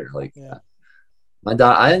daughter. My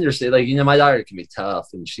daughter, I understand. My daughter can be tough,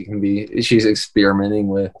 and she's experimenting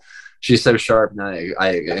with she's so sharp, and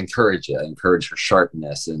I encourage it. I encourage her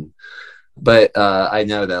sharpness, and but I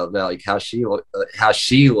know that like how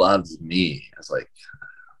she loves me. I was like,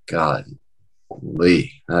 God,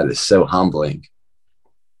 Lee, that is so humbling.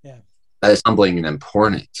 Yeah. That is humbling and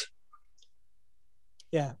important.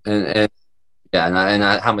 Yeah. And yeah, and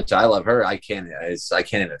how much I love her, I can't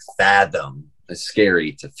even fathom. It's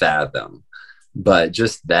scary to fathom, but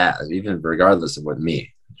just that, even regardless of what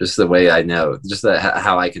me, just the way I know, just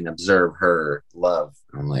how I can observe her love.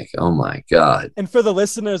 I'm like, oh my God. And for the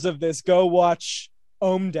listeners of this, go watch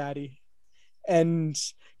Daddy and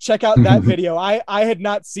check out that video. I had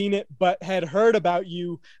not seen it, but had heard about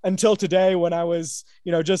you until today when I was,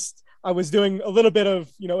 I was doing a little bit of,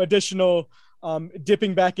 additional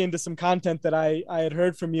dipping back into some content that I had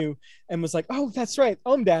heard from you, and was like, oh, that's right,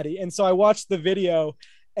 Daddy. And so I watched the video,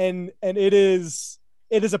 and it is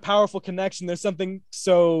a powerful connection. There's something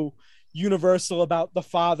so universal about the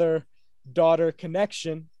father-daughter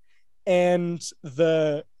connection, and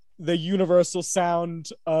the universal sound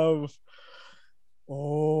of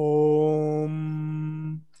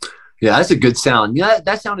Yeah, that's a good sound. Yeah,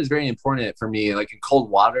 that sound is very important for me. Like in cold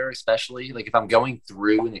water, especially. Like if I'm going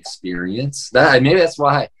through an experience, that maybe that's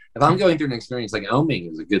why. If I'm going through an experience, like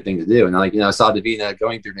oming is a good thing to do. And like, I saw Davina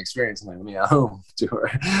going through an experience, I'm like, let me home to her.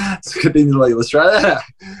 It's a good thing to like, let's try that.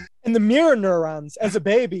 And the mirror neurons as a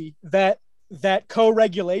baby, that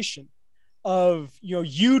co-regulation of,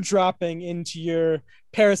 you dropping into your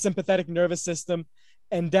parasympathetic nervous system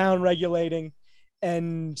and down regulating,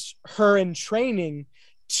 and her in training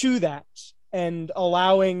to that, and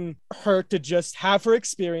allowing her to just have her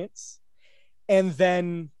experience and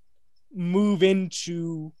then move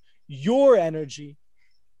into your energy.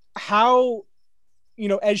 How,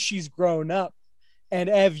 as she's grown up, and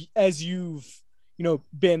as you've,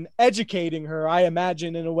 been educating her, I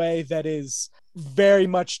imagine in a way that is very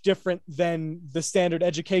much different than the standard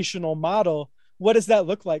educational model. What does that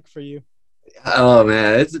look like for you? Oh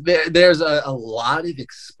man, there's a lot of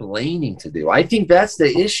explaining to do. I think that's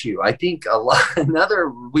the issue. I think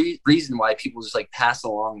another reason why people just like pass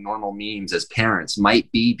along normal memes as parents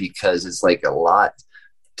might be because it's like a lot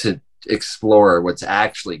to explore what's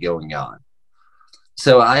actually going on.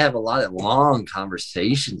 So I have a lot of long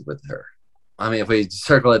conversations with her. I mean, if we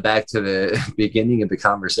circle it back to the beginning of the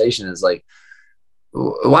conversation, it's like,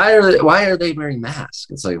 why are they wearing masks?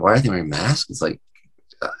 It's like, why are they wearing masks? It's like,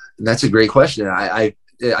 that's a great question. I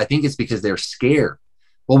think it's because they're scared.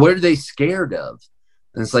 Well, what are they scared of?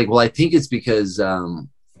 And it's like, well, I think it's because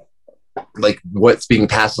like what's being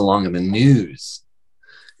passed along in the news.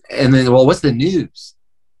 And then, well, what's the news?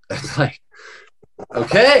 It's like,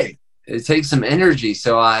 okay, it takes some energy.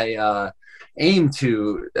 So I aim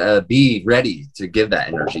to be ready to give that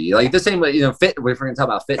energy. Like the same way, we're going to talk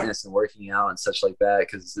about fitness and working out and such like that,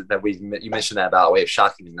 because you mentioned that about a way of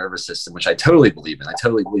shocking the nervous system, which I totally believe in. I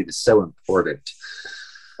totally believe is so important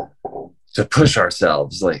to push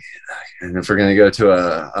ourselves. Like, and if we're going to go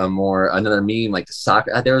to another meme, like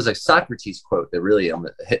there was a Socrates quote that really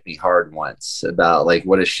hit me hard once about like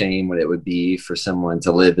what a shame would it would be for someone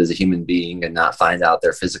to live as a human being and not find out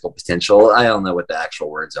their physical potential. I don't know what the actual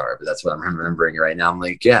words are, but that's what I'm remembering right now. I'm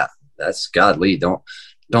like, yeah, that's godly. Don't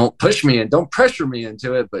push me and don't pressure me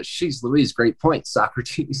into it. But she's Louise, great point,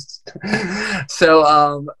 Socrates.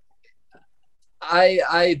 So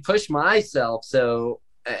I push myself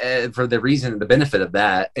for the reason and the benefit of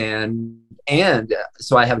that, and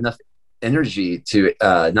so I have enough energy to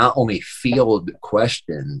not only field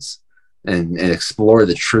questions and explore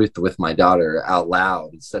the truth with my daughter out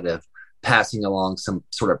loud instead of passing along some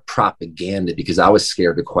sort of propaganda because I was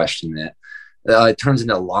scared to question it. It turns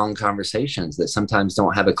into long conversations that sometimes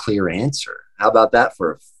don't have a clear answer. How about that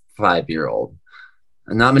for a 5-year-old?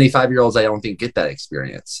 Not many 5-year-olds, I don't think, get that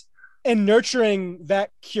experience. And nurturing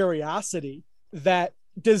that curiosity, that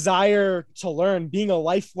desire to learn, being a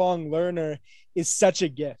lifelong learner, is such a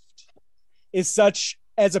gift. Is such,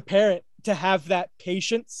 as a parent, to have that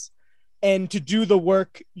patience and to do the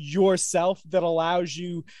work yourself that allows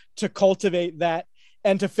you to cultivate that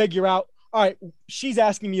and to figure out, all right, she's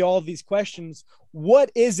asking me all of these questions.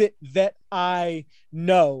 What is it that I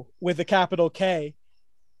know with a capital K?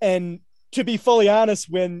 And to be fully honest,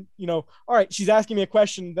 when, all right, she's asking me a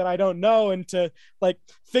question that I don't know, and to like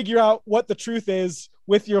figure out what the truth is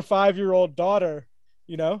with your 5-year-old daughter,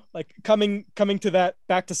 like coming to that,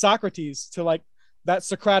 back to Socrates, to like that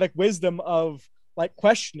Socratic wisdom of like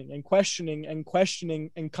questioning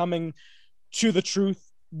and coming to the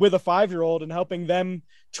truth with a 5-year-old and helping them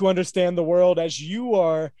to understand the world as you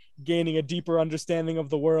are gaining a deeper understanding of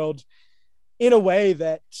the world in a way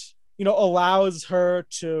that, allows her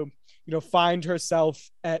to, find herself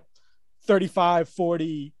at 35,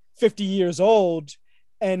 40, 50 years old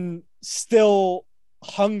and still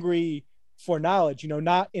hungry for knowledge,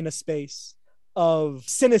 not in a space of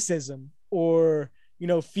cynicism or,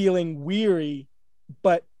 feeling weary,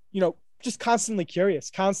 but, just constantly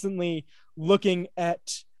curious, constantly looking at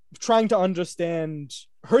trying to understand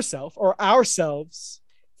herself or ourselves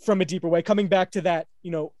from a deeper way, coming back to that,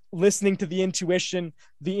 listening to the intuition,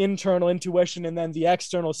 the internal intuition, and then the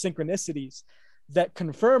external synchronicities that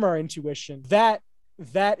confirm our intuition. That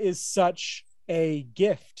is such a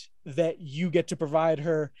gift that you get to provide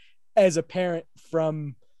her as a parent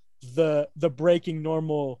from the breaking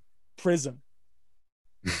normal prism.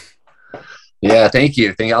 Yeah, thank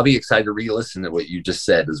you. I'll be excited to re-listen to what you just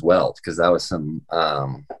said as well, because that was some,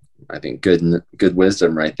 I think, good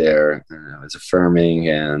wisdom right there. It's affirming,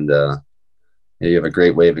 and you have a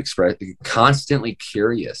great way of expressing. Constantly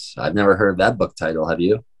curious. I've never heard of that book title. Have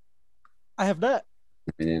you? I have not.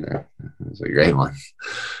 Me neither. It's a great one.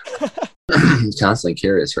 Constantly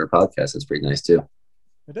curious for a podcast. That's pretty nice too.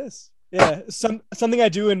 It is. Yeah. Something I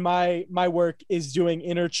do in my work is doing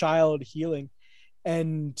inner child healing,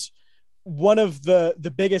 and one of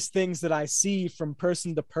the biggest things that I see from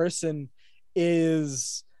person to person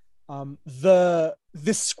is the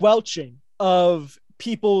squelching of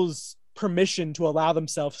people's permission to allow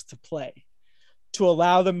themselves to play, to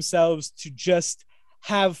allow themselves to just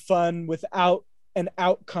have fun without an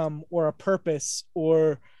outcome or a purpose,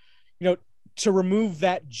 or to remove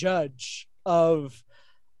that judge of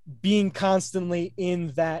being constantly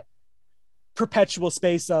in that perpetual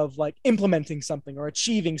space of like implementing something or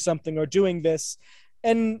achieving something or doing this,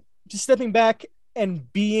 and just stepping back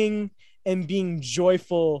and being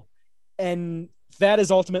joyful. And that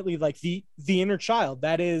is ultimately like the inner child.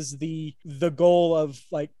 That is the goal of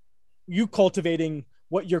like you cultivating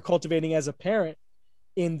what you're cultivating as a parent.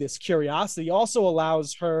 In this curiosity also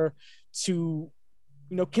allows her to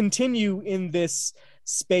continue in this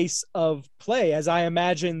space of play, as I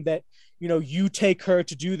imagine that you take her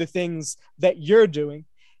to do the things that you're doing,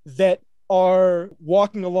 that are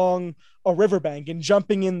walking along a riverbank and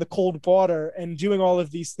jumping in the cold water and doing all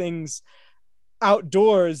of these things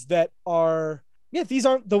outdoors that are, these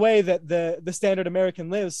aren't the way that the standard American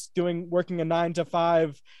lives, working a 9 to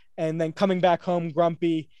 5 and then coming back home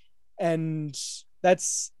grumpy. And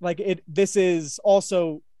that's like it. This is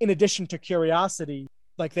also in addition to curiosity,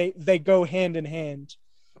 like they go hand in hand.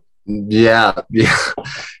 Yeah.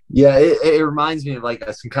 It reminds me of like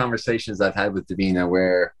some conversations I've had with Davina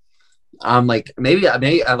where I'm like, maybe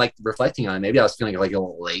I like reflecting on it. Maybe I was feeling like a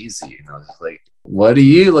little lazy. I was like, what are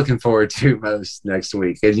you looking forward to most next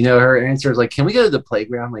week? And her answer is like, can we go to the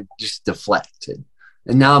playground? I'm like, just deflected.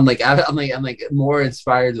 And now I'm like more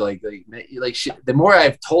inspired. The more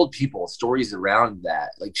I've told people stories around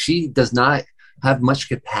that, like she does not have much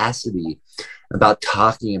capacity about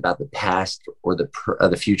talking about the past or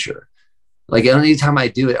the future. Like any time I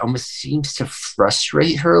do, it almost seems to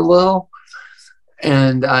frustrate her a little.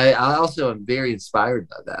 And I also am very inspired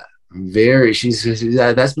by that.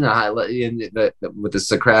 That's been a highlight with the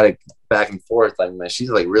Socratic back and forth. Like she's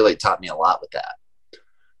like really taught me a lot with that.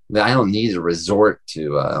 I don't need to resort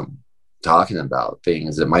to talking about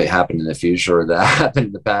things that might happen in the future or that happened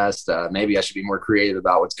in the past. Maybe I should be more creative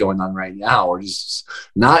about what's going on right now, or just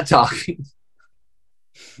not talking.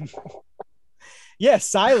 Yeah,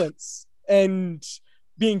 silence and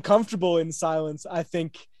being comfortable in silence, I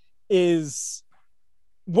think, was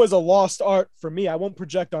a lost art for me. I won't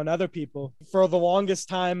project on other people. For the longest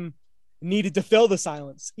time, needed to fill the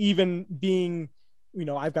silence, even being,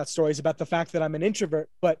 I've got stories about the fact that I'm an introvert,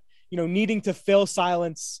 but, needing to fill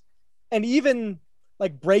silence and even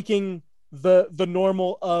like breaking the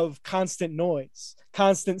normal of constant noise,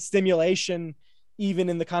 constant stimulation, even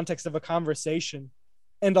in the context of a conversation,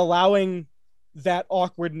 and allowing that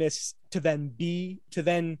awkwardness to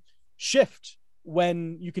then shift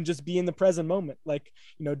when you can just be in the present moment. Like,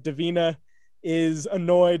 Davina is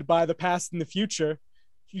annoyed by the past and the future.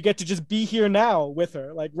 You get to just be here now with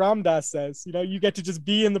her. Like Ram Dass says, you get to just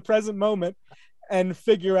be in the present moment and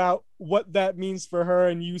figure out what that means for her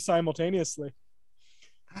and you simultaneously.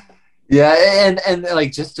 Yeah. And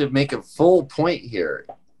like, just to make a full point here,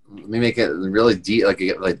 let me make it really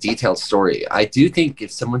a detailed story. I do think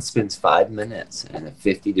if someone spends 5 minutes in a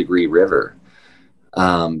 50-degree river,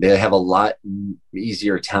 they have a lot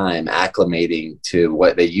easier time acclimating to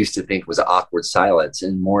what they used to think was awkward silence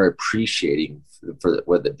and more appreciating for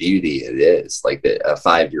what the beauty it is, like that a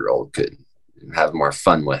 5-year-old could have more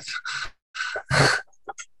fun with.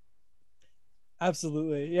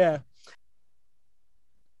 Absolutely. Yeah.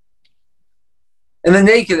 And the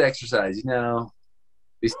naked exercise, yeah,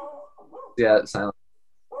 silent.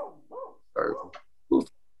 Or,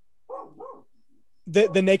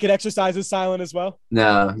 The naked exercise is silent as well.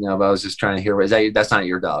 no, but I was just trying to hear. That's not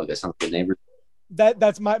your dog. That's not the neighbor.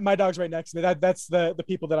 That's my dog's right next to me. That's the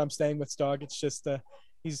people that I'm staying with's dog. It's just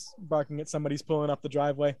he's barking at somebody's pulling up the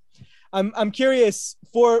driveway. I'm curious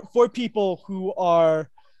for people who are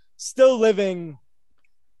still living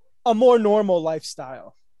a more normal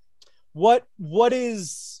lifestyle. What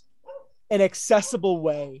is an accessible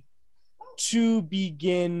way to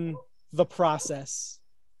begin the process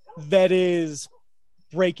that is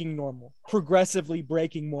breaking normal, progressively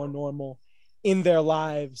breaking more normal in their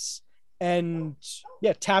lives, and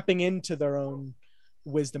tapping into their own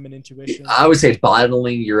wisdom and intuition? I would say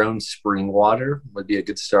bottling your own spring water would be a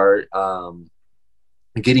good start.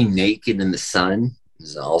 Getting naked in the sun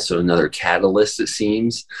is also another catalyst, it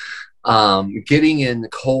seems. Getting in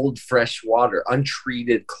cold, fresh water,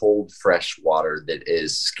 untreated cold, fresh water that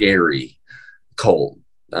is scary cold.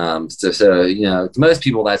 So to most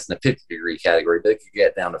people that's in the 50-degree category, but it can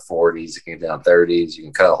get down to 40s, it can get down 30s, you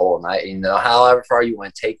can cut a hole in night, however far you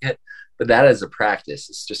want to take it. But that as a practice,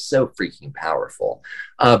 it's just so freaking powerful.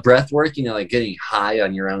 Breath work, like getting high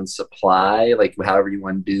on your own supply, like however you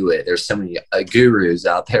want to do it. There's so many gurus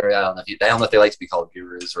out there. I don't know if they like to be called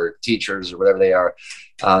gurus or teachers or whatever they are.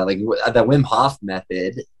 Like the Wim Hof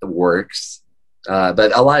method works.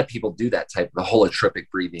 But a lot of people do that type of holotropic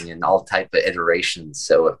breathing and all type of iterations.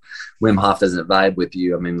 So if Wim Hof doesn't vibe with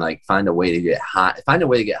you, find a way to get high. Find a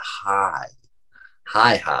way to get high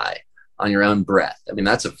on your own breath.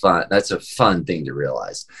 That's a fun thing to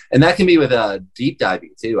realize. And that can be with deep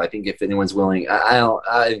diving too. I think if anyone's willing,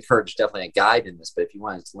 I encourage definitely a guide in this, but if you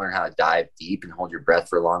want to learn how to dive deep and hold your breath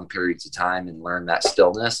for long periods of time and learn that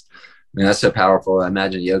stillness, that's so powerful. I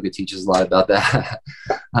imagine yoga teaches a lot about that.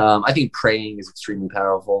 I think praying is extremely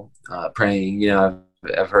powerful. Praying,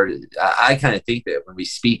 I've heard it. I kind of think that when we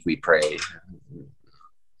speak, we pray.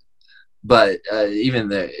 But even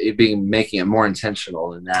making it more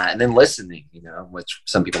intentional than that, and then listening, which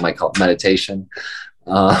some people might call meditation.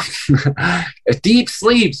 Deep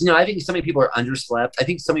sleeps. I think so many people are underslept. I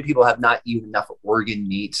think so many people have not eaten enough organ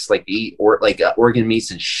meats, like organ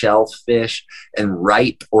meats and shellfish and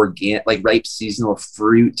ripe seasonal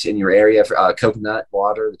fruit in your area. Coconut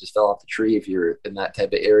water that just fell off the tree if you're in that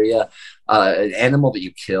type of area. An animal that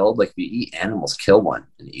you killed, like if you eat animals, kill one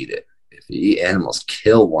and eat it. If you eat animals,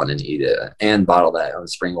 kill one and eat it, and bottle that on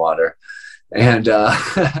spring water. And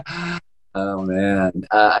oh man,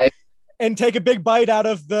 and take a big bite out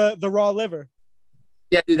of the raw liver.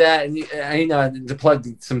 Yeah, do that. And to plug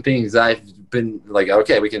some things, I've been like,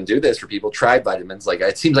 okay, we can do this for people. Try vitamins. Like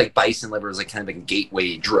it seems like bison liver is like kind of a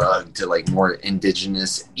gateway drug to like more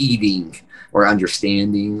indigenous eating or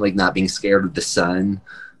understanding, like not being scared of the sun,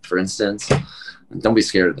 for instance. Don't be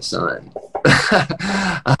scared of the sun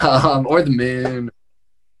or the moon.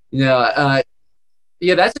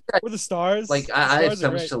 That's or the stars. Like I have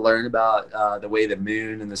so much to learn about the way the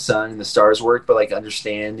moon and the sun and the stars work, but like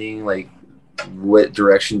understanding like what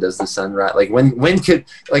direction does the sun rise? Like when could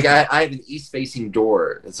like I have an east facing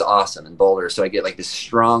door. It's awesome in Boulder, so I get like this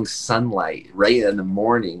strong sunlight right in the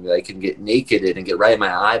morning that I can get naked in and get right in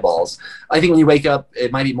my eyeballs. I think when you wake up,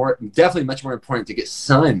 it might be definitely much more important to get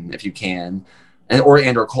sun if you can.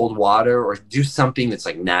 Or cold water, or do something that's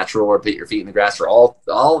like natural, or put your feet in the grass, or all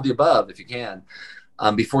of the above if you can,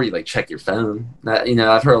 before you like check your phone.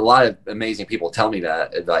 I've heard a lot of amazing people tell me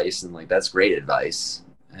that advice, and like that's great advice,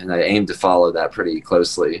 and I aim to follow that pretty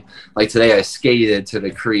closely. Like today, I skated to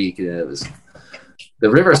the creek, and the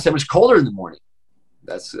river is so much colder in the morning.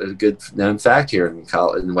 That's a good known fact here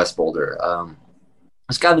in West Boulder.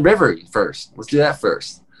 Let's go to the river first. Let's do that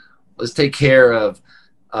first. Let's take care of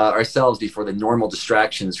ourselves before the normal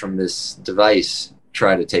distractions from this device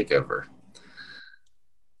try to take over.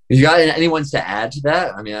 You got anyone to add to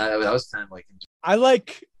that? That was kind of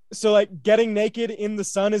like getting naked in the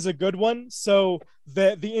sun is a good one. So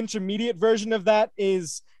the intermediate version of that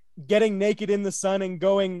is getting naked in the sun and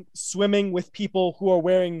going swimming with people who are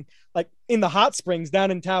wearing, like in the hot springs down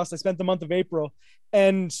in Taos. I spent the month of April,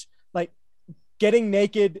 and like getting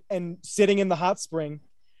naked and sitting in the hot spring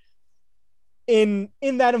in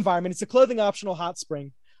that environment. It's a clothing optional hot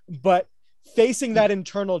spring, but facing that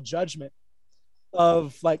internal judgment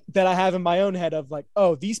of like that I have in my own head of like,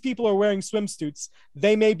 oh, these people are wearing swimsuits.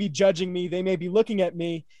 They may be judging me. They may be looking at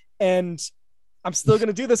me, and I'm still going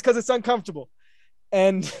to do this because it's uncomfortable.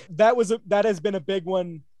 And that has been a big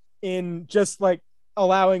one in just like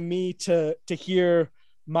allowing me to hear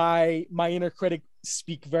my inner critic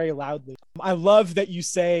speak very loudly. I love that you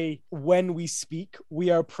say when we speak,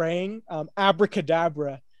 we are praying.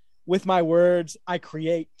 Abracadabra, with my words I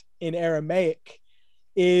create in Aramaic,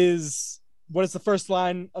 is what is the first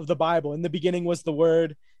line of the Bible? In the beginning was the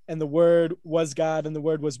Word, and the Word was God, and the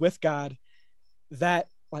Word was with God. That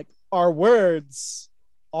like our words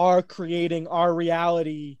are creating our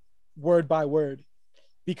reality word by word,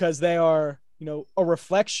 because they are, a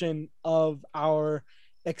reflection of our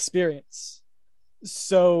experience.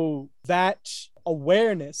 So that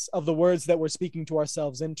awareness of the words that we're speaking to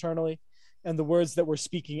ourselves internally and the words that we're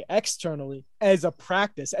speaking externally, as a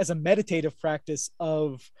practice, as a meditative practice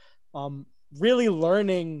of really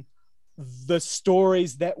learning the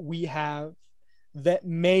stories that we have that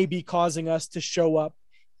may be causing us to show up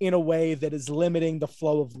in a way that is limiting the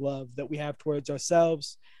flow of love that we have towards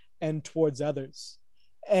ourselves and towards others.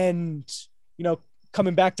 And,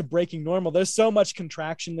 coming back to breaking normal, there's so much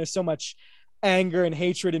contraction, there's so much anger and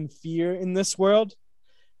hatred and fear in this world.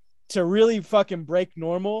 To really fucking break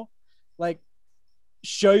normal, like,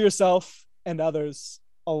 show yourself and others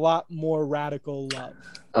a lot more radical love.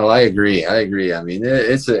 Oh, I agree. I mean,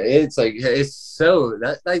 it's so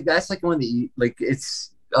that's like one of the, like,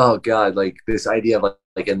 it's, oh God, like this idea of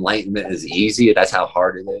like enlightenment is easy. That's how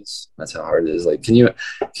hard it is. That's how hard it is. Like, can you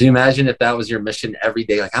imagine if that was your mission every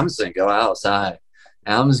day? Like, I'm just going to go outside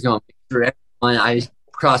and I'm just going to make sure everyone I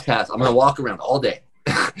cross paths, I'm going to walk around all day.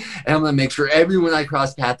 And I'm going to make sure everyone I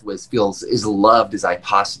cross paths with feels as loved as I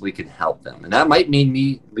possibly can help them. And that might mean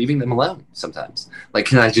me leaving them alone sometimes. Like,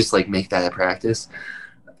 can I just like make that a practice?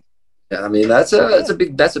 I mean, that's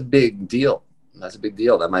a big deal. That's a big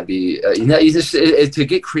deal. That might be, you just to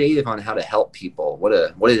get creative on how to help people. What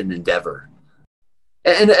an endeavor.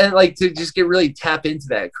 And like to just get really tap into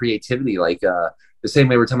that creativity, like the same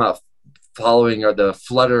way we're talking about following or the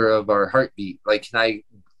flutter of our heartbeat. Like, can I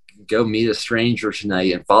go meet a stranger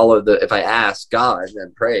tonight and follow if I ask God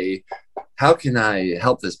and pray, how can I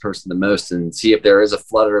help this person the most, and see if there is a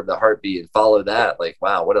flutter of the heartbeat and follow that? Like,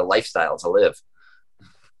 wow, what a lifestyle to live.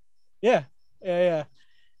 Yeah.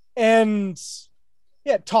 And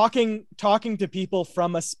yeah, talking to people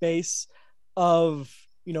from a space of,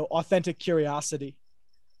 authentic curiosity.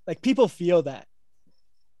 Like, people feel that,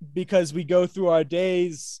 because we go through our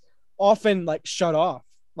days often like shut off.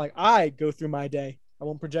 Like, I go through my day, I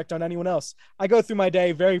won't project on anyone else, I go through my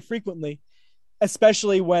day very frequently,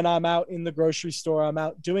 especially when I'm out in the grocery store, I'm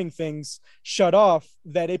out doing things, shut off,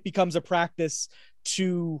 that it becomes a practice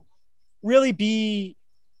to really be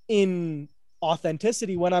in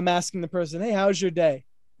authenticity when I'm asking the person, hey, how's your day?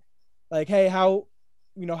 Like, hey,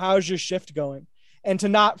 how's your shift going? And to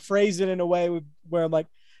not phrase it in a way where I'm like,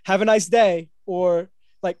 have a nice day, or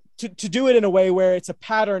like to do it in a way where it's a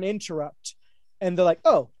pattern interrupt. And they're like,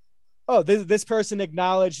 oh, this person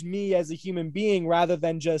acknowledged me as a human being rather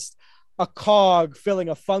than just a cog filling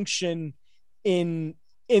a function in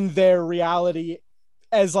their reality,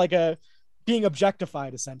 as like a being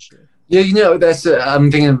objectified, essentially. Yeah, that's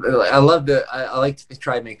I'm thinking. I love I like to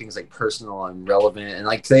try to make things like personal and relevant. And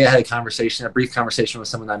like today, I had a brief conversation with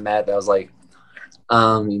someone I met that was like,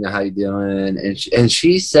 how you doing? And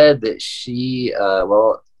she said that she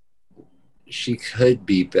she could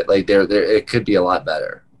be, but like there it could be a lot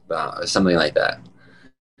better, something like that.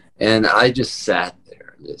 And I just sat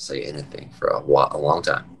there and didn't say anything for a long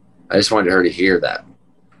time. I just wanted her to hear that.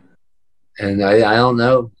 And I don't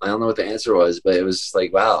know what the answer was, but it was just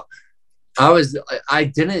like, wow. I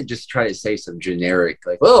didn't just try to say some generic,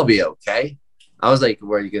 like, well, it'll be okay. I was like,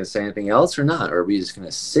 well, are you going to say anything else or not? Or are we just going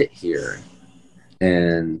to sit here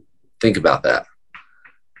and think about that?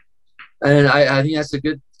 And I think that's a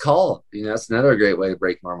good call. That's another great way to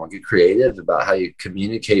break normal. Get creative about how you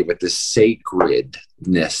communicate with the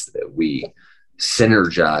sacredness that we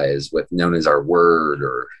synergize with, known as our word,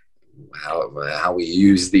 or how we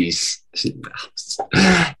use these.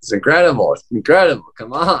 It's incredible.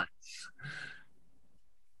 Come on.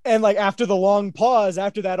 And like, after the long pause,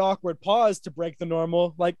 after that awkward pause to break the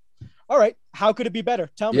normal, like, all right, how could it be better?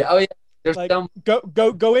 Tell me. Yeah. Oh yeah. There's like,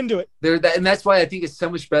 go into it. And that's why I think it's so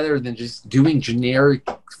much better than just doing generic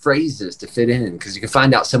phrases to fit in, because you can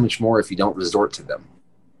find out so much more if you don't resort to them.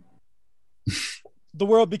 The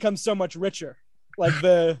world becomes so much richer. Like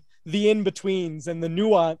the in-betweens and the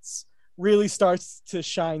nuance really starts to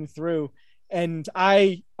shine through. And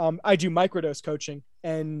I do microdose coaching,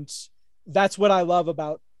 and that's what I love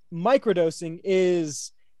about microdosing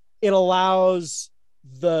is it allows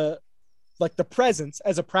the presence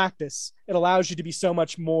as a practice. It allows you to be so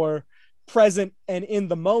much more present and in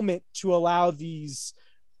the moment, to allow these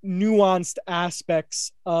nuanced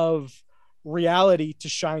aspects of reality to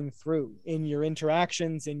shine through in your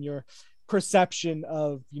interactions, in your perception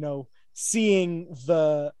of, seeing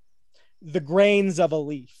the grains of a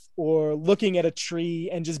leaf, or looking at a tree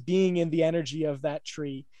and just being in the energy of that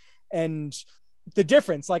tree. And the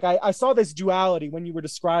difference. Like I saw this duality when you were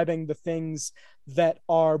describing the things that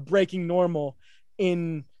are breaking normal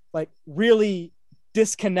in like really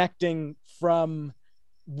disconnecting from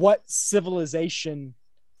what civilization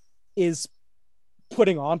is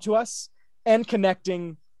putting onto us and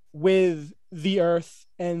connecting with the earth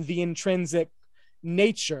and the intrinsic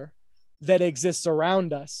nature that exists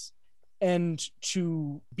around us, and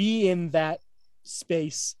to be in that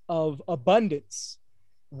space of abundance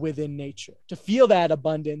within nature, to feel that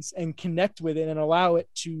abundance and connect with it and allow it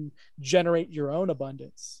to generate your own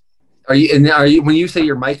abundance. Are you when you say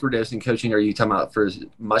you're microdosing coaching, are you talking about for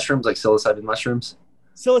mushrooms, like psilocybin mushrooms?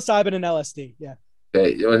 Psilocybin and LSD, yeah.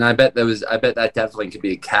 Okay, and I bet that definitely could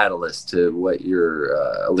be a catalyst to what you're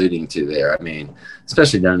alluding to there. I mean,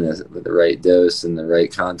 especially done with the right dose and the right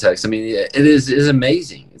context. I mean, it is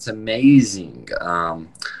amazing. It's amazing.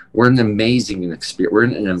 We're an amazing experience. We're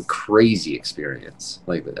in a crazy experience.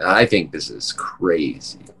 Like, I think this is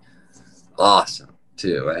crazy, awesome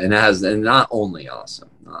too, and not only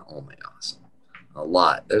awesome, a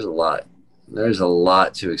lot. There's a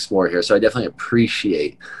lot to explore here. So I definitely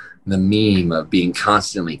appreciate the meme of being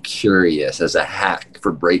constantly curious as a hack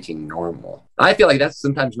for breaking normal. I feel like that's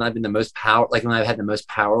sometimes when I've been when I've had the most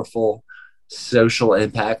powerful social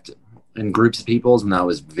impact in groups of people is when I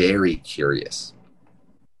was very curious.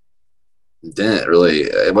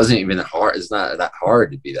 It wasn't even hard. It's not that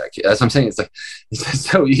hard to be that curious. That's what I'm saying.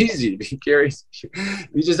 It's so easy to be curious.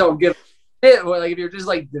 You just don't give it. Like if you're just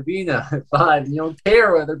like Davina, fine, you don't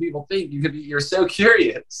care what other people think. You're so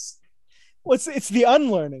curious. Well, it's the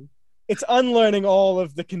unlearning. It's unlearning all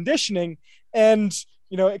of the conditioning. And,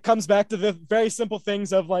 it comes back to the very simple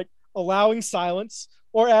things of like allowing silence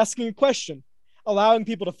or asking a question, allowing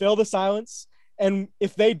people to fill the silence. And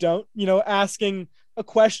if they don't, asking a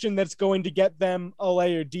question that's going to get them a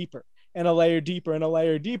layer deeper and a layer deeper and a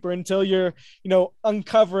layer deeper until you're,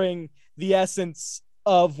 uncovering the essence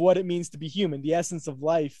of what it means to be human, the essence of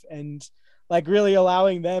life, and like really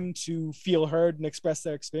allowing them to feel heard and express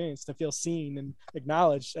their experience, to feel seen and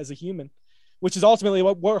acknowledged as a human, which is ultimately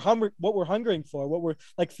what we're hungering for, what we're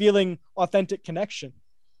like feeling authentic connection.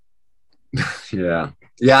 Yeah.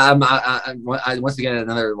 I once again,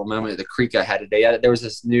 another moment at the creek I had today. There was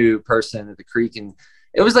this new person at the creek, and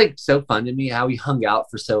it was like so fun to me how we hung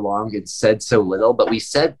out for so long and said so little, but we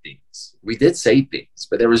said things. We did say things,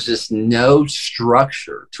 but there was just no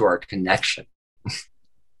structure to our connection.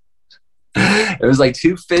 It was like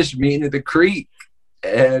two fish meeting at the creek,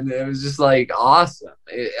 and it was just like awesome.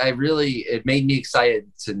 It made me excited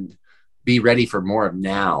to be ready for more of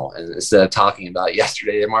now, and instead of talking about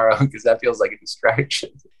yesterday, tomorrow, because that feels like a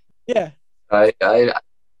distraction. Yeah. I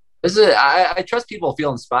trust people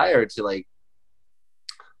feel inspired to like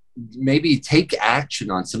maybe take action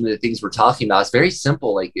on some of the things we're talking about. It's very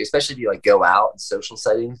simple, like especially if you like go out in social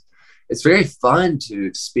settings. It's very fun to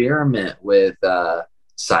experiment with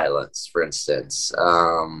silence, for instance,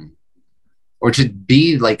 or to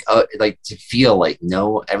be like to feel like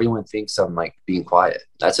no, everyone thinks I'm like being quiet.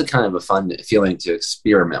 That's a kind of a fun feeling to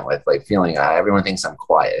experiment with, like feeling everyone thinks I'm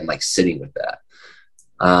quiet and like sitting with that.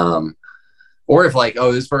 Or if like,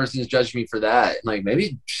 oh, this person is judging me for that, like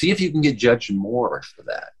maybe see if you can get judged more for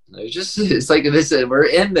that. It's like this. We're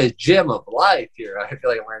in the gym of life here. I feel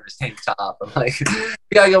like I'm wearing this tank top. I'm like,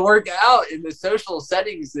 we gotta go work out in the social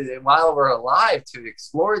settings while we're alive to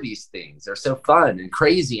explore these things. They're so fun and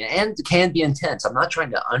crazy and can be intense. I'm not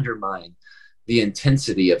trying to undermine the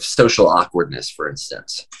intensity of social awkwardness, for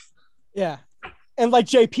instance. Yeah, and like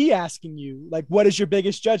JP asking you, like, what is your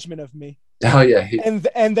biggest judgment of me? Oh yeah,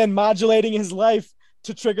 and then modulating his life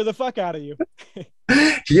to trigger the fuck out of you.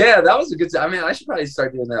 Yeah, that was a good. I mean, I should probably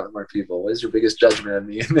start doing that with more people. What is your biggest judgment of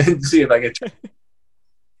me? And then see if I can.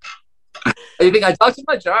 You think I talk too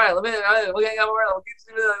much? All right, let me hang out more.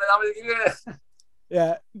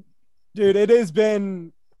 Yeah, dude, it has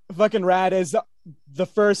been fucking rad. As the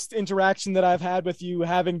first interaction that I've had with you,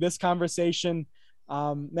 having this conversation,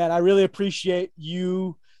 man, I really appreciate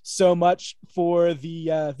you so much for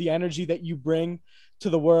the energy that you bring to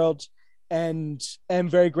the world. And am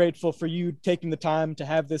very grateful for you taking the time to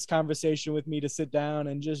have this conversation with me, to sit down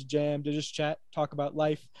and just jam, to just chat, talk about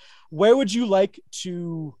life. Where would you like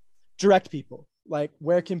to direct people? Like,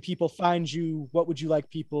 where can people find you? What would you like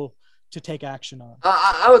people to take action on?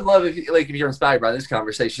 I would love if you're inspired by this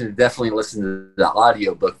conversation, to definitely listen to the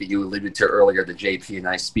audiobook that you alluded to earlier, that JP and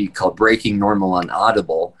I speak, called Breaking Normal on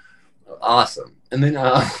Audible. Awesome. And then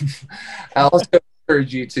I also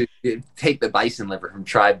encourage you to take the bison liver from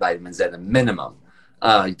Tribe Vitamins at a minimum.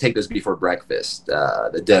 You take those before breakfast,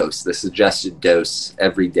 the suggested dose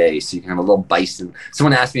every day, so you can have a little bison.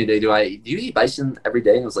 Someone asked me today, do you eat bison every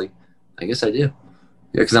day? And I was like, I guess I do.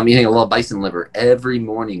 Yeah, because I'm eating a little bison liver every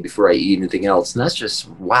morning before I eat anything else. And that's just,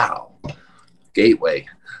 wow, gateway.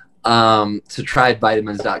 So try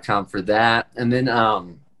vitamins.com for that. And then,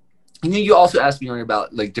 you also asked me earlier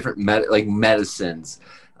about like different medicines.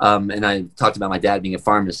 And I talked about my dad being a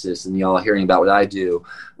pharmacist and y'all hearing about what I do.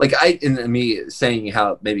 Like and me saying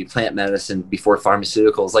how maybe plant medicine before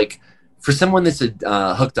pharmaceuticals, like for someone that's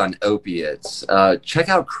hooked on opiates, check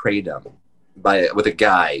out Kratom with a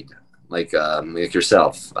guide, like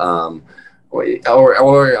yourself, or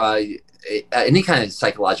any kind of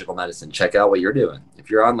psychological medicine. Check out what you're doing. If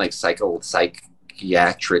you're on like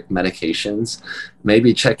psychiatric medications,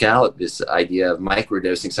 maybe check out this idea of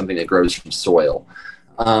microdosing something that grows from soil,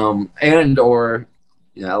 and or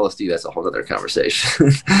LSD. That's a whole other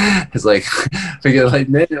conversation. It's like because like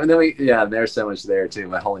there's so much there too.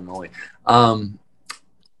 My holy moly.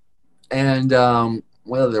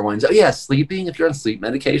 What other ones? Oh yeah, sleeping. If you're on sleep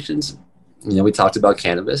medications, we talked about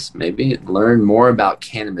cannabis. Maybe learn more about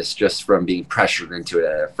cannabis just from being pressured into it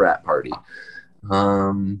at a frat party.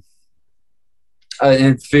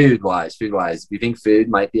 And food wise, if you think food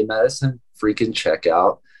might be a medicine, freaking check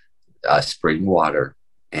out spring water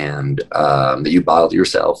and that you bottled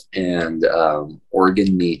yourself, and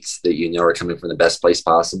organ meats that are coming from the best place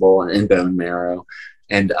possible, and bone marrow,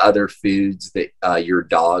 and other foods that your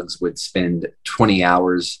dogs would spend 20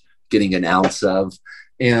 hours getting an ounce of,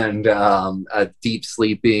 and deep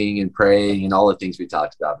sleeping and praying and all the things we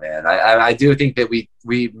talked about, man. I do think that we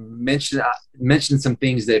mentioned some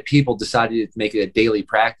things that people decided to make it a daily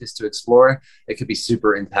practice to explore. It could be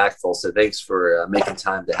super impactful. So thanks for making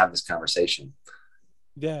time to have this conversation.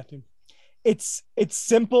 Yeah, dude. It's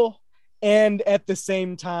simple, and at the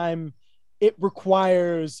same time, it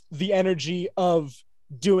requires the energy of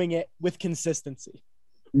doing it with consistency.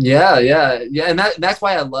 Yeah, and that's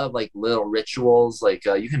why I love like little rituals. Like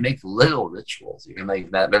you can make little rituals. You can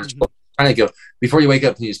make that ritual. Trying to go before you wake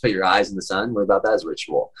up. Can you just put your eyes in the sun? What about that as a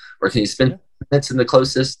ritual? Or can you spend minutes in the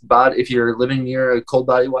closest body? If you're living near a cold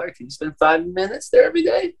body water, can you spend 5 minutes there every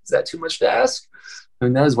day? Is that too much to ask? Who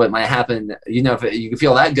knows what might happen? If you can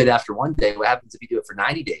feel that good after one day, what happens if you do it for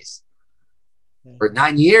 90 days? For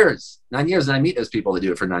 9 years, and I meet those people that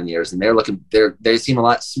do it for 9 years, and they seem a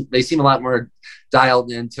lot more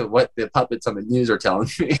dialed into what the puppets on the news are telling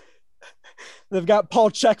me. They've got Paul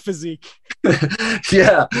Check physique.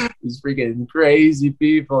 Yeah, these freaking crazy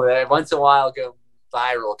people that once in a while go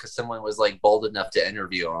viral because someone was like bold enough to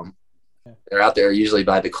interview them. They're out there usually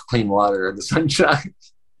by the clean water and the sunshine.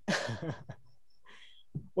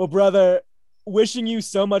 Well, brother, wishing you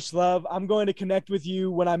so much love. I'm going to connect with you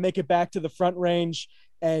when I make it back to the Front Range.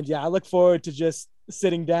 And yeah, I look forward to just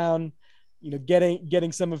sitting down,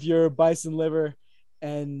 getting some of your bison liver,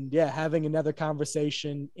 and having another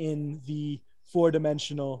conversation in the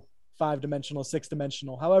 4-dimensional, 5-dimensional,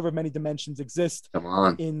 6-dimensional, however many dimensions exist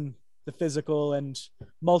in the physical and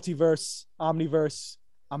multiverse, omniverse.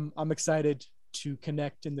 I'm excited to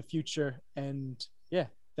connect in the future. And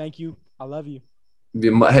thank you. I love you.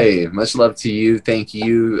 Hey, much love to you. Thank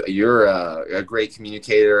you. You're a great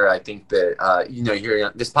communicator. I think that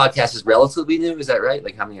this podcast is relatively new. Is that right?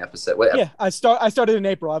 Like how many episodes? I started in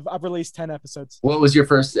April. I've released 10 episodes. What was your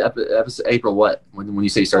first episode? April what? When you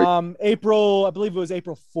say you started? April. I believe it was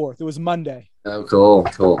April 4th. It was Monday. Oh,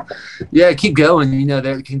 cool. Yeah, keep going.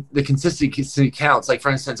 The consistency counts. Like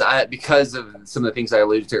for instance, because of some of the things I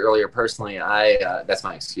alluded to earlier personally, that's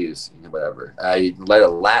my excuse. Whatever. I let a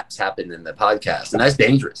lapse happen in the podcast, and that's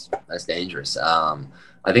dangerous.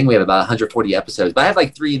 I think we have about 140 episodes, but I have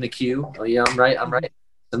like 3 in the queue. Oh, yeah, I'm right.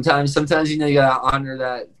 Sometimes you gotta honor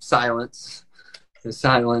that silence. The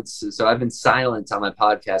silence. So I've been silent on my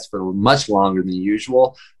podcast for much longer than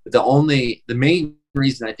usual. But the main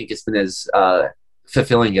reason I think it's been as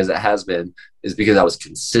fulfilling as it has been is because I was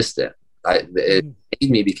consistent. It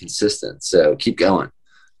made me be consistent. So keep going.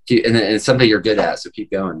 And it's something you're good at. So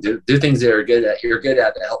keep going. Do things that you're good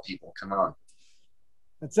at to help people. Come on.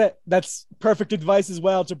 That's it. That's perfect advice as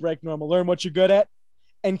well to break normal. Learn what you're good at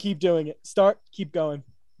and keep doing it. Start, keep going.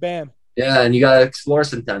 Bam. Yeah, and you gotta explore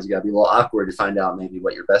sometimes. You gotta be a little awkward to find out maybe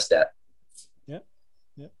what you're best at. Yeah.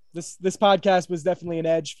 This podcast was definitely an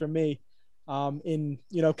edge for me. In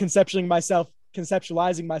conceptualizing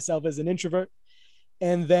myself as an introvert,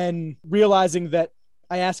 and then realizing that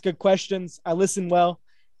I ask good questions, I listen well,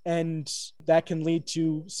 and that can lead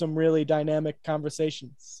to some really dynamic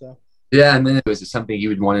conversations. So yeah, and then it was something you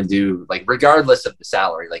would want to do, like regardless of the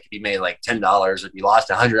salary. Like if you made like $10, or if you lost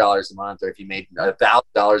 $100 a month, or if you made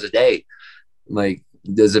 $1,000 a day, like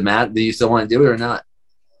does it matter? Do you still want to do it or not?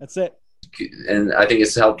 That's it. and I think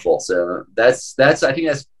it's helpful. So that's I think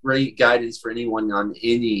that's great guidance for anyone on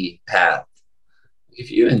any path. If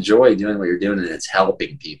you enjoy doing what you're doing and it's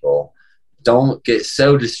helping people, don't get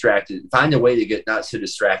so distracted. Find a way to get not so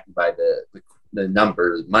distracted by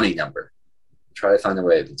the money number. Try to find a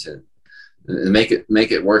way to make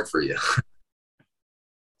it work for you.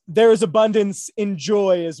 There is abundance in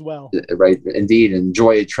joy as well. Right. Indeed. And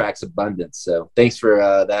joy attracts abundance. So thanks for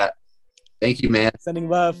that. Thank you, man. Sending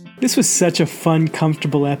love. This was such a fun,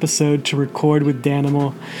 comfortable episode to record with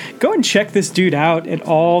Danimal. Go and check this dude out at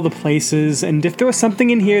all the places, and if there was something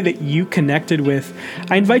in here that you connected with,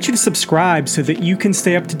 I invite you to subscribe so that you can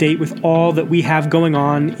stay up to date with all that we have going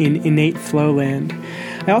on in Innate Flowland.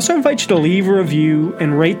 I also invite you to leave a review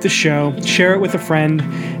and rate the show, share it with a friend,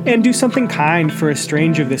 and do something kind for a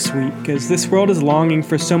stranger this week, because this world is longing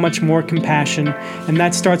for so much more compassion, and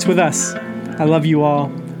that starts with us. I love you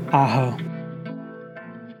all. Aho.